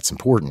 All right, that's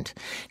important.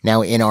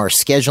 Now, in our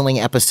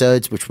scheduling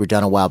episodes, which were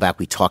done a while back,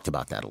 we talked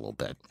about that a little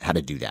bit, how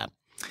to do that.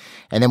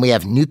 And then we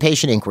have new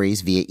patient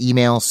inquiries via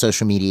email,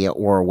 social media,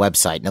 or a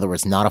website. In other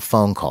words, not a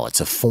phone call. It's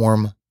a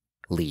form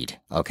lead,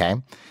 okay,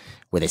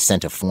 where they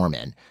sent a form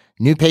in.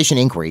 New patient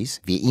inquiries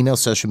via email,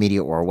 social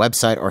media, or a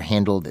website are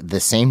handled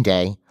the same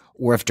day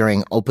or if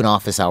during open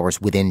office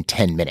hours within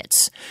 10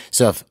 minutes.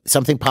 So if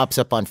something pops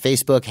up on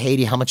Facebook,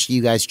 hey, how much do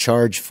you guys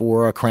charge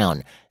for a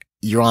crown?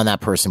 You're on that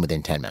person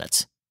within 10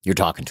 minutes. You're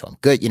talking to them.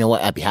 Good. You know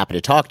what? I'd be happy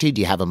to talk to you.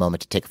 Do you have a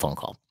moment to take a phone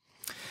call?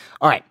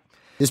 All right.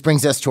 This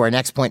brings us to our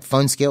next point,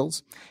 phone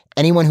skills.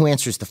 Anyone who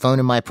answers the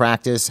phone in my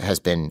practice has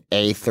been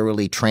A,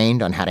 thoroughly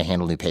trained on how to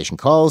handle new patient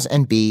calls,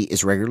 and B,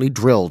 is regularly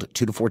drilled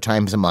 2 to 4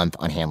 times a month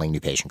on handling new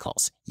patient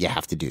calls. You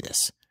have to do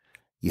this.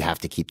 You have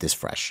to keep this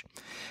fresh.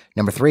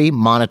 Number 3,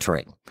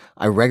 monitoring.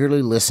 I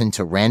regularly listen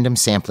to random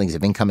samplings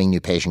of incoming new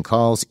patient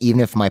calls,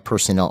 even if my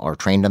personnel are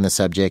trained on the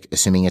subject,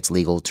 assuming it's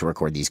legal to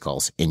record these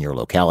calls in your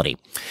locality.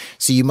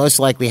 So you most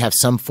likely have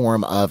some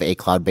form of a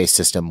cloud-based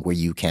system where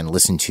you can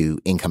listen to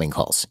incoming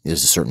calls.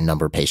 There's a certain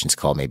number of patients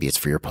call. Maybe it's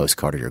for your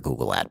postcard or your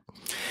Google ad.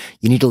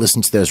 You need to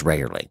listen to those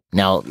regularly.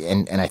 Now,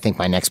 and I think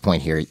my next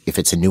point here, if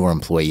it's a newer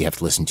employee, you have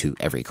to listen to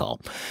every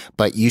call.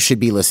 But you should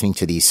be listening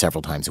to these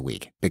several times a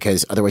week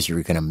because otherwise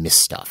you're going to miss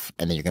stuff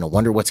and then you're going to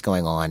wonder what's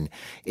going on.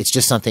 It's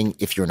just something,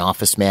 if you're an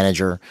office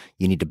manager,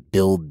 you need to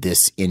build this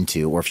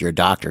into, or if you're a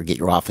doctor, get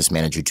your office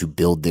manager to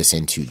build this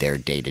into their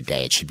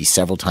day-to-day. It should be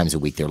several times a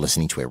week they're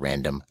listening to a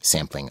random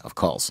sampling of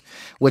calls.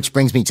 Which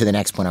brings me to the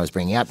next point I was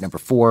bringing up. Number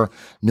 4,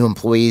 new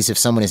employees. If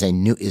someone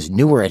is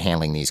newer at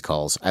handling these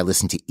calls, I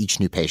listen to each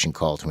new patient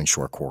call to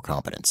ensure core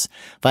competence.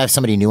 If I have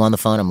somebody new on the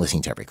phone, I'm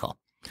listening to every call.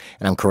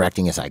 And I'm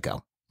correcting as I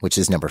go. Which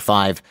is number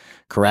 5,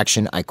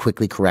 correction. I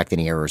quickly correct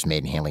any errors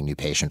made in handling new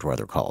patient or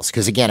other calls.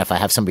 Because again, if I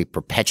have somebody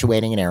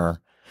perpetuating an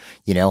error,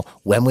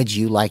 when would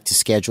you like to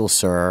schedule,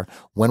 sir?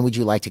 When would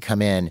you like to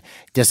come in?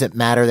 Does it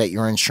matter that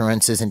your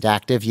insurance isn't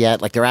active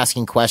yet? Like they're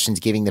asking questions,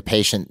 giving the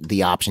patient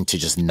the option to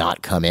just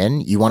not come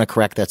in. You want to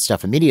correct that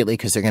stuff immediately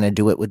because they're going to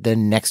do it with the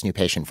next new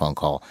patient phone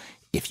call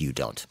if you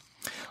don't.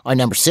 On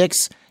number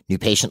 6, new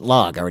patient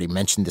log. I already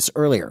mentioned this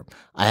earlier.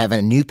 I have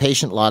a new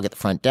patient log at the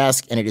front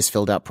desk and it is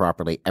filled out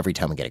properly every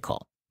time we get a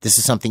call. This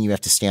is something you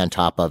have to stay on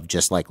top of,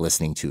 just like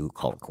listening to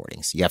call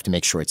recordings. You have to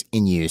make sure it's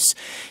in use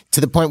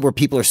to the point where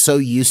people are so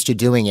used to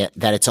doing it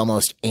that it's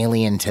almost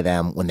alien to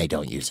them when they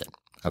don't use it.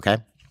 Okay?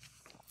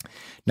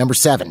 Number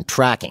 7,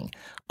 tracking.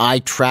 I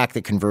track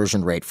the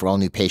conversion rate for all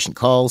new patient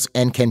calls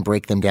and can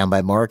break them down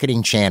by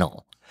marketing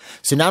channel.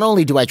 So not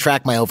only do I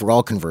track my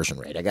overall conversion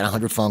rate, I got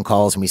 100 phone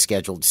calls and we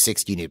scheduled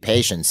 60 new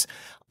patients.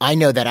 I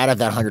know that out of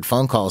that 100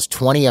 phone calls,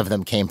 20 of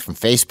them came from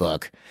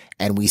Facebook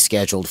and we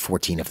scheduled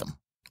 14 of them.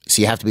 So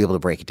you have to be able to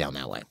break it down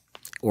that way,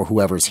 or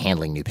whoever's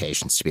handling new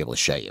patients to be able to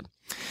show you.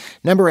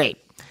 Number 8,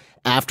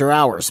 after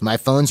hours. My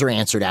phones are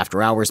answered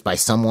after hours by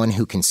someone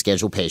who can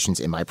schedule patients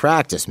in my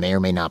practice, may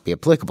or may not be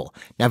applicable.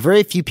 Now,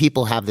 very few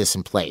people have this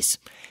in place,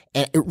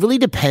 and it really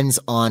depends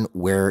on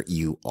where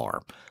you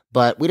are.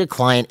 But we had a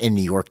client in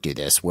New York do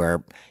this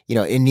where,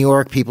 in New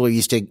York, people are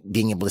used to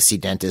being able to see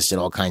dentists at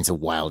all kinds of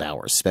wild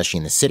hours, especially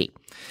in the city.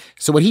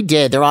 So what he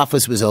did, their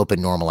office was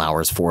open normal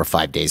hours, 4 or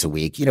 5 days a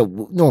week,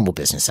 normal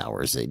business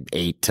hours,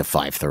 8 to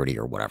 5:30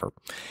 or whatever.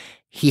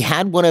 He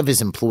had one of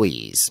his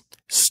employees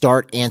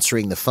start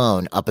answering the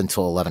phone up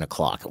until 11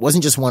 o'clock. It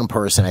wasn't just one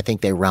person. I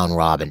think they round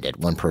robined it.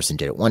 One person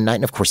did it one night,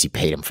 and of course he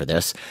paid him for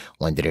this.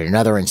 One did it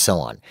another, and so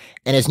on.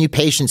 And as new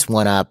patients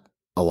went up,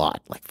 a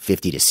lot, like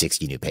 50 to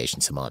 60 new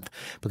patients a month,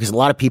 because a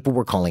lot of people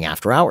were calling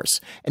after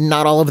hours. And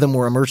not all of them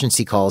were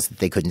emergency calls that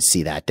they couldn't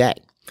see that day.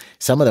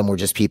 Some of them were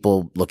just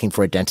people looking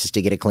for a dentist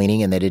to get a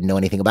cleaning and they didn't know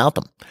anything about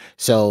them.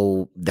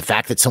 So the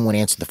fact that someone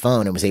answered the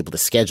phone and was able to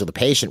schedule the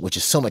patient, which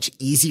is so much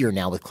easier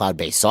now with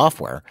cloud-based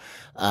software,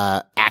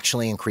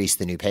 actually increased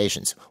the new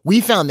patients.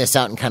 We found this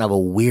out in kind of a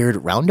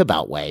weird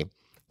roundabout way.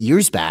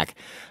 years back,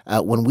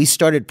 when we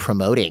started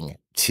promoting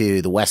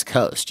to the West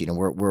Coast.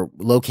 We're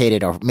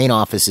located, our main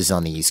office is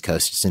on the East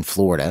Coast. It's in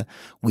Florida.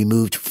 We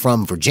moved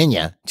from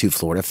Virginia to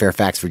Florida,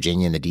 Fairfax,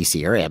 Virginia, in the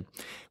DC area.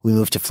 We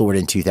moved to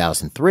Florida in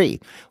 2003.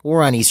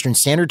 We're on Eastern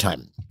Standard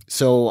Time.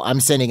 So I'm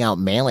sending out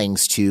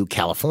mailings to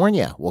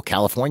California. Well,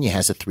 California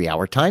has a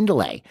 3-hour time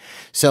delay.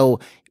 So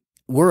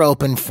we're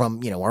open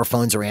from, our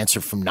phones are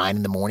answered from 9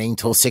 in the morning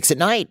till 6 at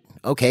night.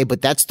 Okay,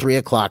 but that's 3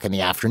 o'clock in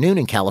the afternoon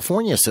in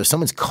California. So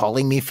someone's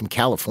calling me from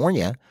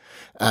California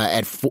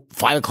at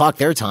 5 o'clock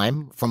their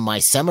time from my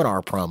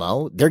seminar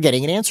promo. They're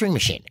getting an answering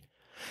machine.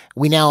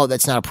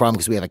 That's not a problem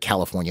because we have a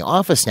California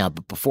office now.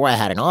 But before I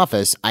had an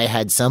office, I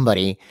had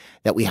somebody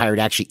that we hired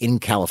actually in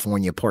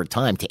California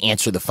part-time to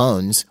answer the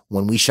phones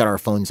when we shut our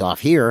phones off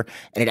here.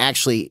 And it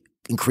actually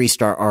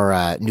increased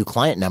our new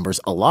client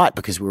numbers a lot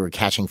because we were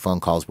catching phone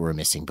calls we were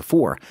missing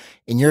before.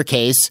 In your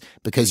case,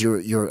 because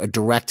you're a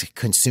direct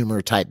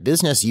consumer type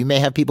business, you may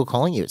have people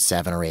calling you at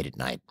 7 or 8 at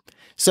night.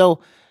 So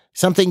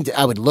something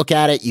I would look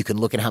at it. You can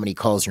look at how many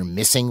calls you're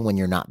missing when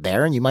you're not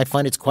there, and you might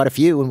find it's quite a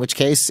few, in which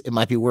case it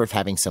might be worth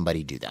having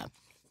somebody do that.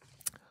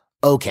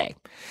 Okay.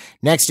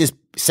 Next is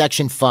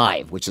section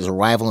 5, which is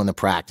arrival in the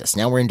practice.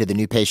 Now we're into the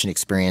new patient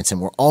experience,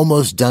 and we're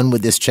almost done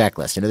with this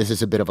checklist. I know this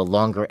is a bit of a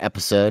longer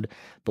episode,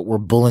 but we're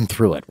bulling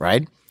through it,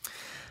 right?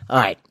 All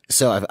right.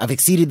 So I've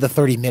exceeded the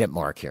 30-minute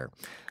mark here.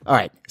 All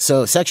right.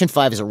 So section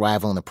 5 is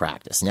arrival in the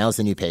practice. Now is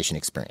the new patient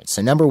experience.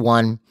 So number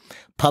 1,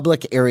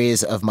 public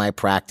areas of my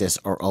practice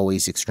are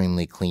always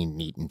extremely clean,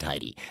 neat, and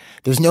tidy.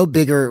 There's no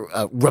bigger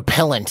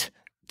repellent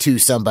to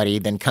somebody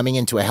than coming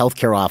into a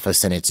healthcare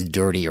office and it's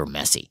dirty or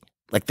messy.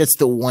 Like, that's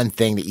the one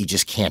thing that you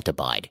just can't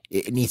abide.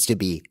 It needs to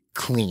be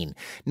clean.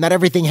 Not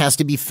everything has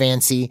to be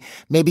fancy.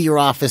 Maybe your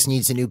office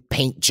needs a new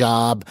paint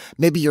job.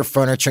 Maybe your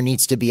furniture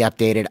needs to be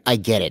updated. I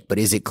get it, but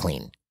is it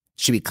clean? It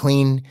should be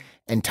clean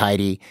and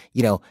tidy.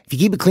 If you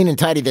keep it clean and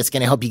tidy, that's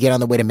going to help you get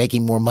on the way to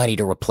making more money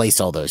to replace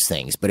all those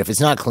things. But if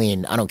it's not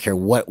clean, I don't care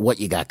what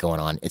you got going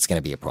on, it's going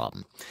to be a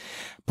problem.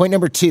 Point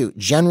number 2,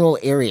 general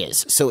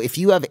areas. So if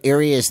you have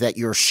areas that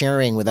you're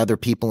sharing with other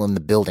people in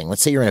the building,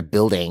 let's say you're in a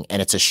building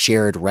and it's a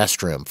shared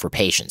restroom for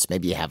patients.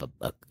 Maybe you have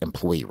a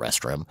employee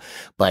restroom,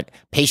 but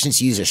patients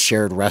use a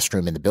shared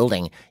restroom in the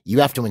building. You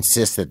have to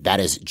insist that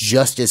that is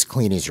just as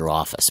clean as your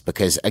office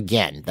because,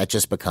 again, that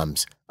just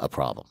becomes a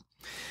problem.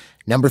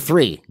 Number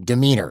 3,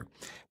 demeanor.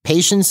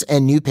 Patients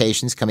and new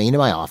patients coming into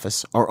my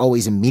office are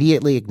always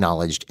immediately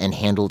acknowledged and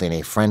handled in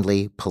a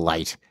friendly,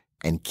 polite,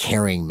 and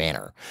caring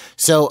manner.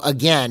 So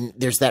again,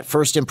 there's that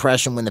first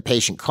impression when the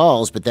patient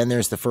calls, but then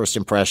there's the first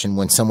impression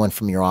when someone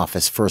from your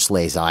office first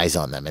lays eyes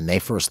on them and they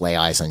first lay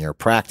eyes on your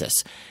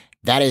practice.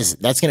 That's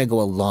going to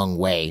go a long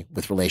way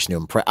with relation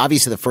to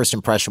obviously the first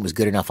impression was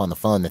good enough on the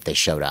phone that they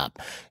showed up.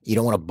 You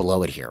don't want to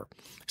blow it here.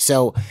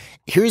 So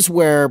here's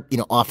where,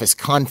 office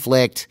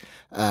conflict,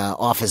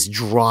 office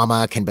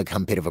drama can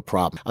become a bit of a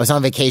problem. I was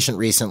on vacation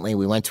recently.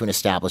 We went to an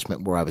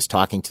establishment where I was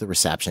talking to the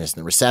receptionist,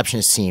 and the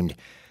receptionist seemed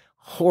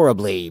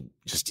horribly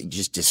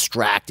just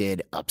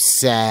distracted,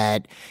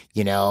 upset,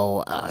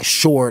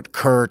 short,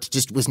 curt,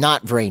 just was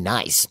not very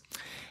nice.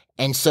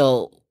 And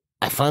so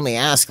I finally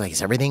asked,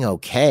 is everything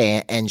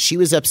okay? And she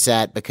was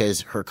upset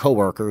because her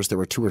coworkers, there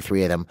were 2 or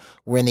 3 of them,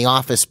 were in the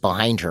office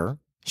behind her.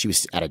 She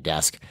was at a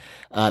desk,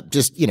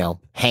 just,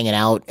 hanging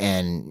out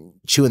and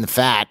chewing the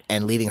fat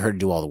and leaving her to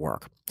do all the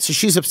work. So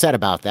she's upset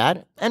about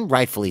that, and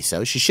rightfully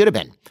so. She should have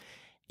been.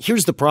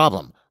 Here's the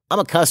problem. I'm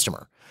a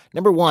customer.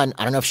 Number 1,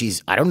 I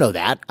don't know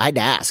that. I'd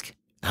ask.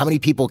 How many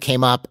people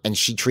came up and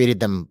she treated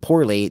them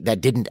poorly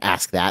that didn't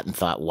ask that and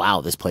thought,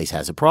 wow, this place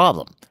has a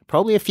problem?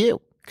 Probably a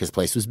few, because the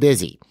place was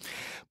busy.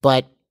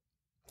 But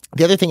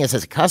the other thing is,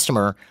 as a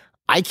customer,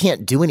 I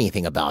can't do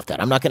anything about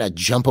that. I'm not going to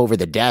jump over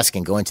the desk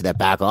and go into that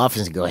back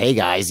office and go, hey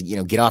guys,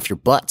 get off your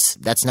butts.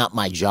 That's not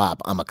my job.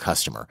 I'm a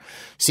customer.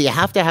 So you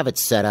have to have it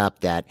set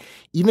up that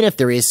even if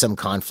there is some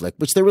conflict,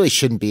 which there really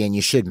shouldn't be, and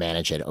you should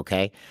manage it,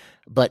 okay?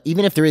 But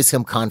even if there is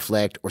some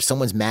conflict, or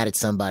someone's mad at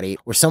somebody,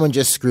 or someone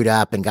just screwed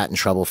up and got in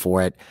trouble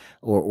for it,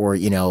 or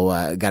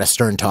got a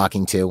stern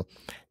talking to,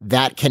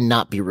 that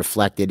cannot be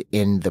reflected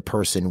in the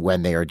person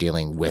when they are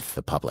dealing with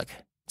the public.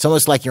 It's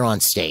almost like you're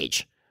on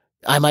stage.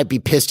 I might be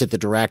pissed at the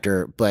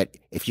director, but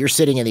if you're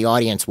sitting in the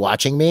audience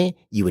watching me,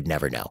 you would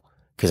never know,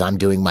 because I'm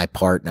doing my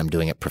part and I'm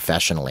doing it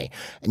professionally.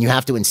 And you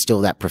have to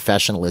instill that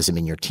professionalism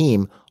in your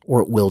team, or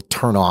it will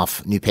turn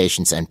off new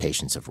patients and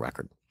patients of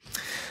record.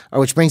 All right,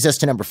 which brings us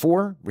to number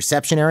 4,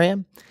 reception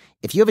area.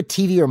 If you have a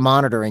TV or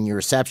monitor in your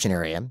reception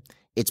area,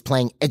 it's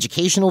playing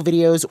educational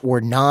videos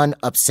or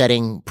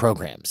non-upsetting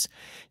programs.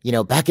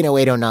 Back in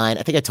 0809,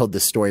 I think I told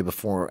this story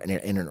before in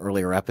an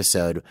earlier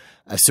episode.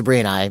 Sabri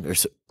and I,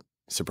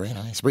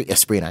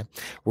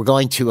 we're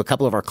going to a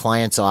couple of our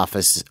clients'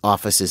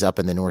 offices up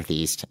in the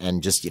Northeast,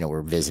 and just,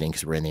 we're visiting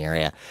because we're in the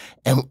area.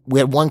 And we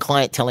had one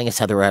client telling us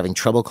how they were having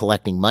trouble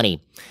collecting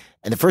money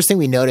And the first thing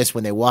we noticed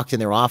when they walked in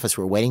their office,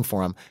 we were waiting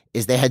for them,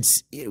 is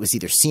it was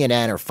either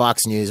CNN or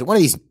Fox News or one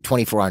of these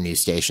 24-hour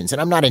news stations. And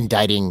I'm not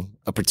indicting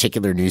a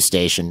particular news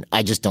station.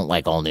 I just don't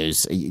like all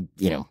news.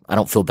 I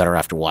don't feel better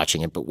after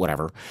watching it, but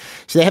whatever.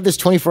 So they have this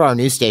 24-hour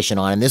news station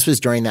on, and this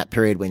was during that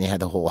period when they had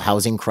the whole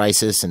housing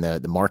crisis and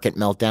the market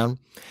meltdown.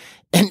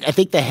 And I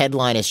think the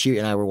headline as she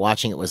and I were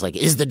watching it was like,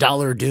 is the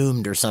dollar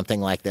doomed or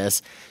something like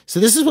this? So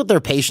this is what their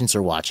patients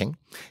are watching.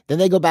 Then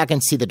they go back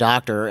and see the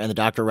doctor, and the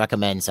doctor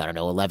recommends, I don't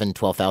know, $11,000,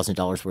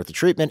 $12,000 worth of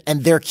treatment.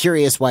 And they're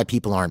curious why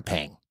people aren't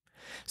paying.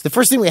 So the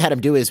first thing we had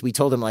them do is we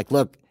told them, like,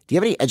 look, do you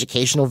have any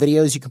educational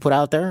videos you can put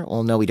out there?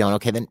 Well, no, we don't.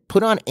 Okay, then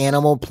put on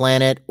Animal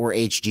Planet or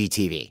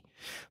HGTV.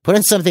 Put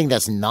in something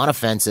that's not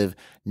offensive,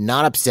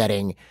 not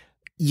upsetting,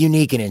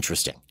 unique and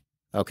interesting.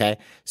 Okay.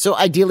 So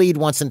ideally you'd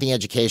want something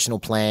educational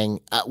playing.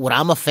 What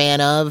I'm a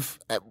fan of,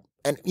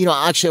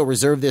 actually I'll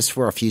reserve this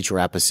for a future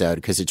episode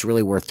because it's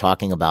really worth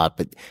talking about,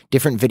 but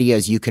different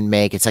videos you can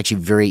make. It's actually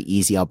very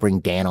easy. I'll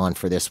bring Dan on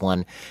for this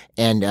one,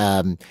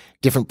 and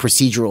different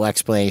procedural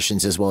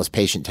explanations as well as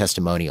patient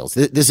testimonials.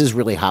 This is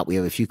really hot. We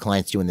have a few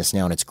clients doing this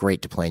now, and it's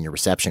great to play in your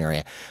reception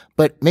area,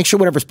 but make sure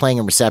whatever's playing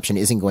in reception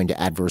isn't going to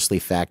adversely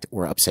affect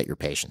or upset your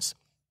patients.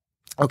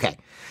 Okay.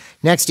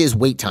 Next is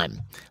wait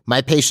time.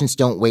 My patients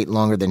don't wait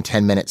longer than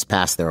 10 minutes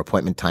past their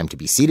appointment time to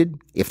be seated,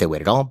 if they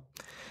wait at all.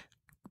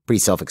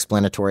 Pretty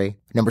self-explanatory.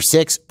 Number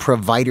 6,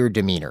 provider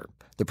demeanor.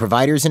 The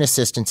providers and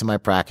assistants in my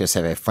practice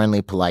have a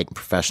friendly, polite, and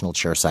professional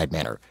chairside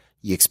manner.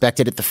 You expect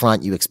it at the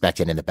front, you expect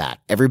it in the back.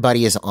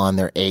 Everybody is on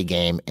their A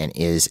game and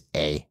is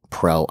a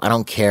pro. I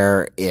don't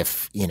care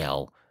if,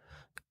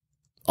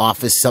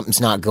 office,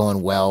 something's not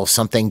going well,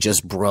 something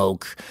just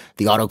broke,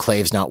 the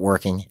autoclave's not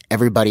working.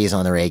 Everybody is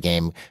on their A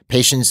game.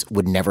 Patients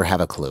would never have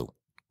a clue.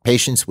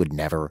 Patients would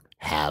never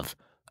have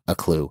a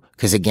clue.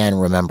 Because again,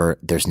 remember,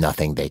 there's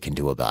nothing they can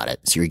do about it.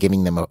 So you're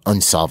giving them an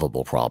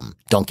unsolvable problem.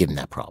 Don't give them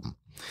that problem.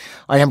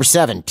 All right, number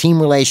 7, team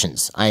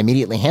relations. I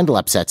immediately handle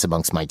upsets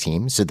amongst my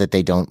team so that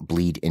they don't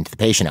bleed into the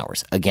patient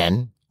hours.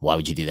 Again, why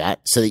would you do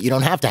that? So that you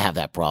don't have to have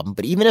that problem.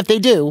 But even if they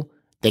do,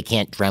 they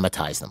can't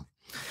dramatize them.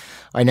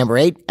 All right, number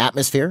 8,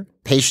 atmosphere.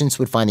 Patients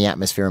would find the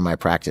atmosphere in my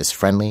practice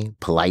friendly,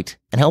 polite,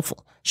 and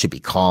helpful. Should be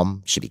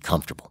calm, should be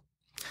comfortable.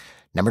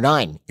 Number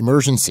 9,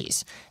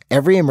 emergencies.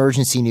 Every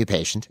emergency new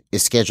patient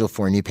is scheduled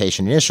for a new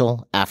patient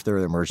initial after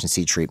the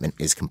emergency treatment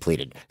is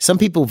completed. Some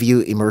people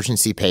view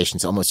emergency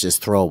patients almost as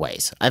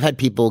throwaways. I've had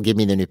people give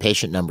me their new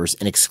patient numbers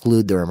and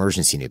exclude their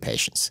emergency new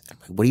patients.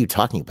 What are you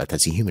talking about?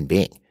 That's a human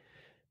being.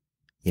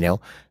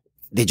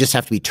 They just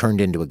have to be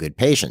turned into a good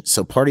patient.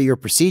 So part of your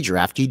procedure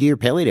after you do your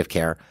palliative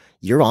care,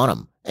 you're on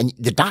them. And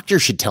the doctor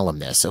should tell them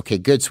this. Okay,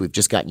 good. So we've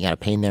just gotten you out of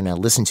pain there. Now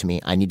listen to me.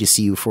 I need to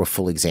see you for a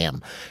full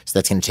exam. So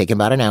that's going to take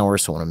about an hour.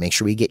 So I want to make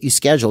sure we get you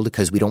scheduled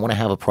because we don't want to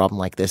have a problem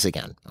like this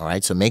again. All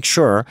right. So make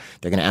sure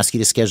they're going to ask you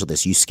to schedule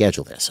this. You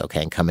schedule this.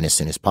 Okay. And come in as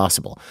soon as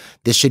possible.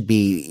 This should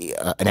be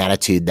an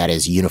attitude that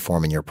is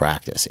uniform in your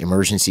practice.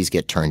 Emergencies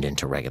get turned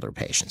into regular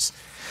patients.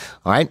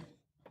 All right.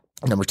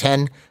 Number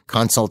 10,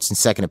 consults and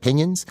second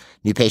opinions.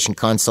 New patient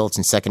consults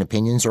and second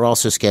opinions are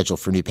also scheduled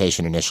for new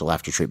patient initial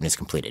after treatment is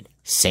completed.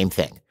 Same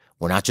thing.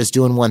 We're not just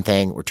doing one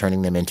thing. We're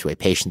turning them into a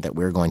patient that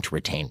we're going to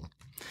retain.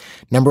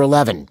 Number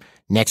 11,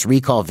 next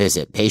recall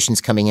visit. Patients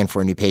coming in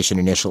for a new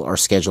patient initial are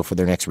scheduled for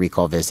their next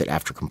recall visit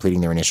after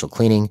completing their initial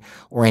cleaning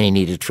or any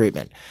needed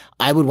treatment.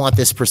 I would want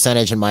this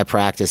percentage in my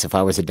practice if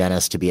I was a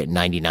dentist to be at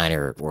 99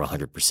 or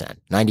 100%,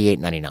 98,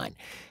 99.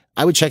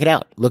 I would check it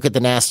out. Look at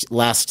the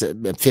last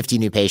 50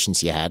 new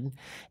patients you had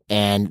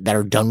and that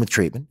are done with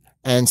treatment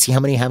and see how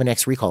many have a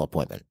next recall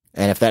appointment.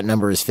 And if that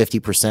number is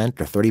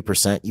 50% or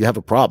 30%, you have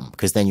a problem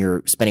because then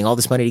you're spending all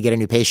this money to get a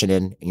new patient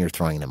in and you're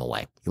throwing them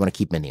away. You want to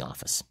keep them in the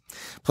office.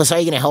 Plus, how are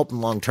you going to help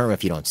them long term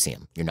if you don't see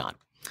them? You're not.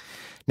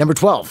 Number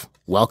 12,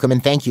 welcome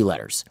and thank you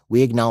letters.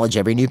 We acknowledge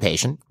every new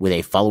patient with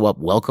a follow-up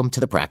welcome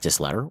to the practice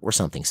letter or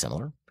something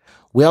similar.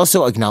 We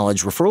also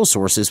acknowledge referral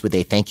sources with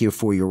a thank you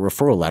for your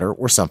referral letter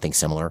or something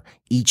similar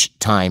each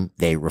time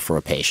they refer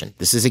a patient.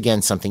 This is,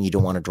 again, something you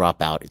don't want to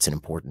drop out. It's an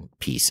important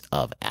piece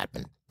of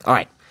admin. All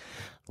right.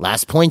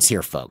 Last points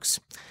here, folks.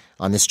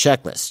 On this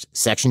checklist,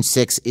 section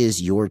 6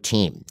 is your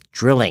team.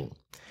 Drilling.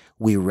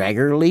 We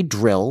regularly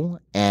drill,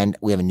 and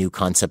we have a new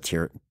concept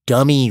here,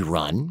 dummy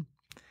run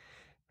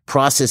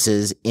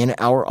processes in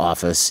our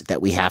office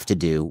that we have to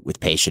do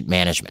with patient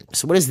management.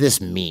 So what does this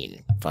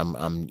mean?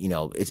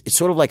 If it's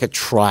sort of like a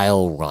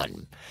trial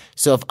run.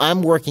 So if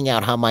I'm working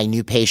out how my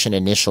new patient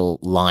initial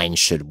line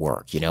should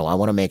work, I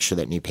want to make sure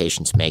that new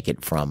patients make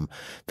it from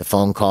the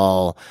phone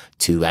call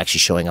to actually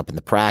showing up in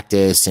the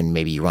practice, and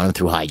maybe you run them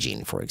through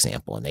hygiene, for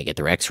example, and they get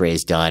their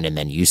x-rays done, and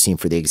then you see them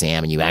for the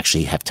exam, and you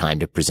actually have time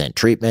to present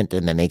treatment,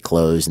 and then they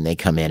close, and they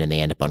come in, and they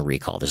end up on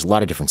recall. There's a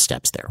lot of different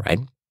steps there, right?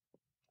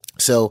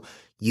 So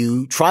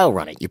you trial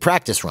run it, you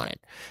practice run it.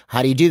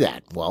 How do you do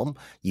that? Well,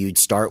 you'd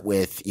start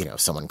with,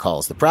 someone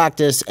calls the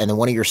practice and then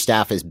one of your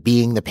staff is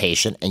being the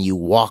patient and you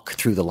walk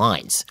through the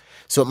lines.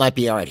 So it might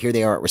be, all right, here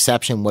they are at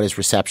reception. What is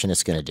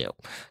receptionist going to do?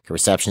 The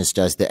receptionist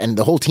does and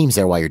the whole team's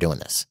there while you're doing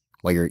this.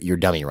 while you're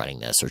dummy running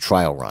this or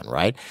trial run,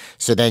 right?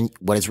 So then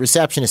what is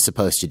receptionist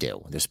supposed to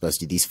do? They're supposed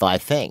to do these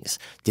 5 things.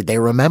 Did they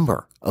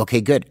remember?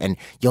 Okay, good. And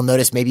you'll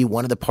notice maybe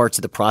one of the parts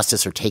of the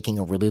process are taking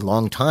a really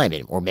long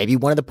time, or maybe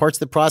one of the parts of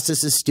the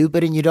process is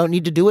stupid and you don't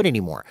need to do it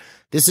anymore.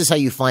 This is how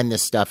you find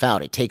this stuff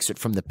out. It takes it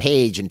from the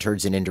page and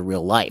turns it into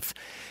real life,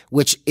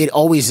 which it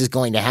always is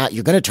going to have.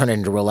 You're going to turn it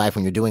into real life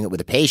when you're doing it with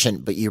a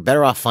patient, but you're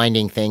better off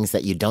finding things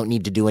that you don't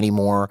need to do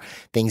anymore,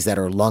 things that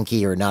are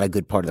lunky or not a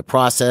good part of the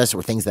process,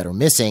 or things that are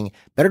missing.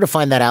 Better to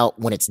find that out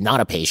when it's not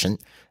a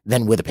patient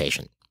than with a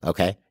patient.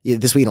 Okay.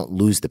 This way you don't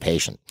lose the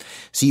patient.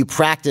 So you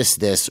practice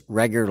this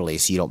regularly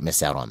so you don't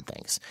miss out on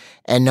things.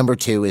 And number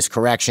 2 is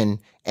correction.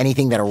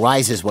 Anything that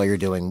arises while you're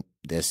doing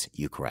this,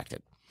 you correct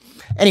it.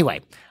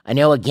 Anyway, I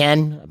know,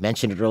 again, I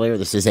mentioned it earlier,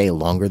 this is a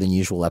longer than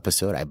usual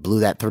episode. I blew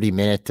that 30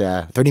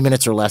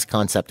 minutes or less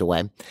concept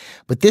away.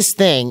 But this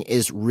thing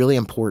is really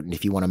important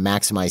if you want to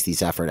maximize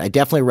these efforts. I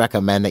definitely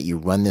recommend that you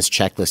run this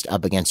checklist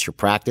up against your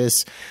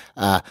practice.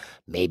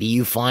 Maybe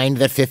you find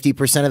that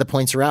 50% of the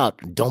points are out.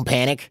 Don't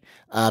panic.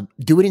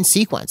 Do it in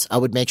sequence. I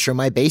would make sure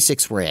my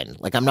basics were in.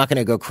 Like, I'm not going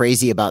to go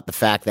crazy about the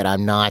fact that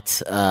I'm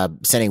not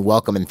sending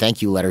welcome and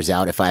thank you letters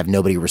out if I have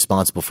nobody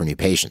responsible for new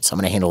patients. I'm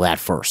going to handle that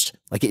first.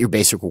 Like, get your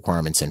basic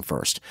requirements in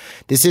first.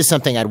 This is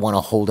something I'd want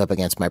to hold up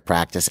against my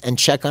practice and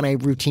check on a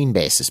routine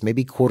basis,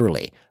 maybe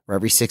quarterly or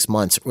every 6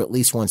 months or at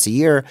least once a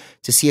year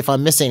to see if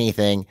I'm missing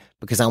anything,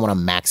 because I want to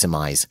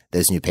maximize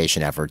those new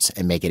patient efforts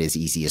and make it as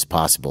easy as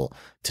possible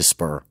to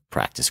spur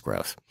practice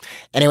growth.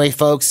 Anyway,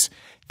 folks,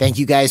 thank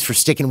you guys for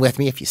sticking with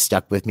me. If you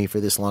stuck with me for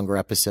this longer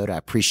episode, I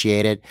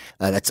appreciate it.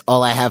 That's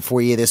all I have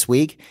for you this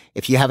week.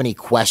 If you have any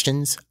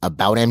questions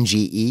about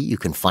MGE, you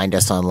can find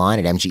us online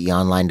at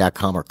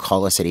mgeonline.com or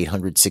call us at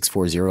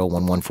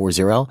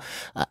 800-640-1140.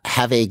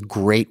 Have a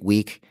great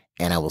week,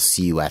 and I will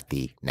see you at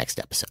the next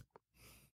episode.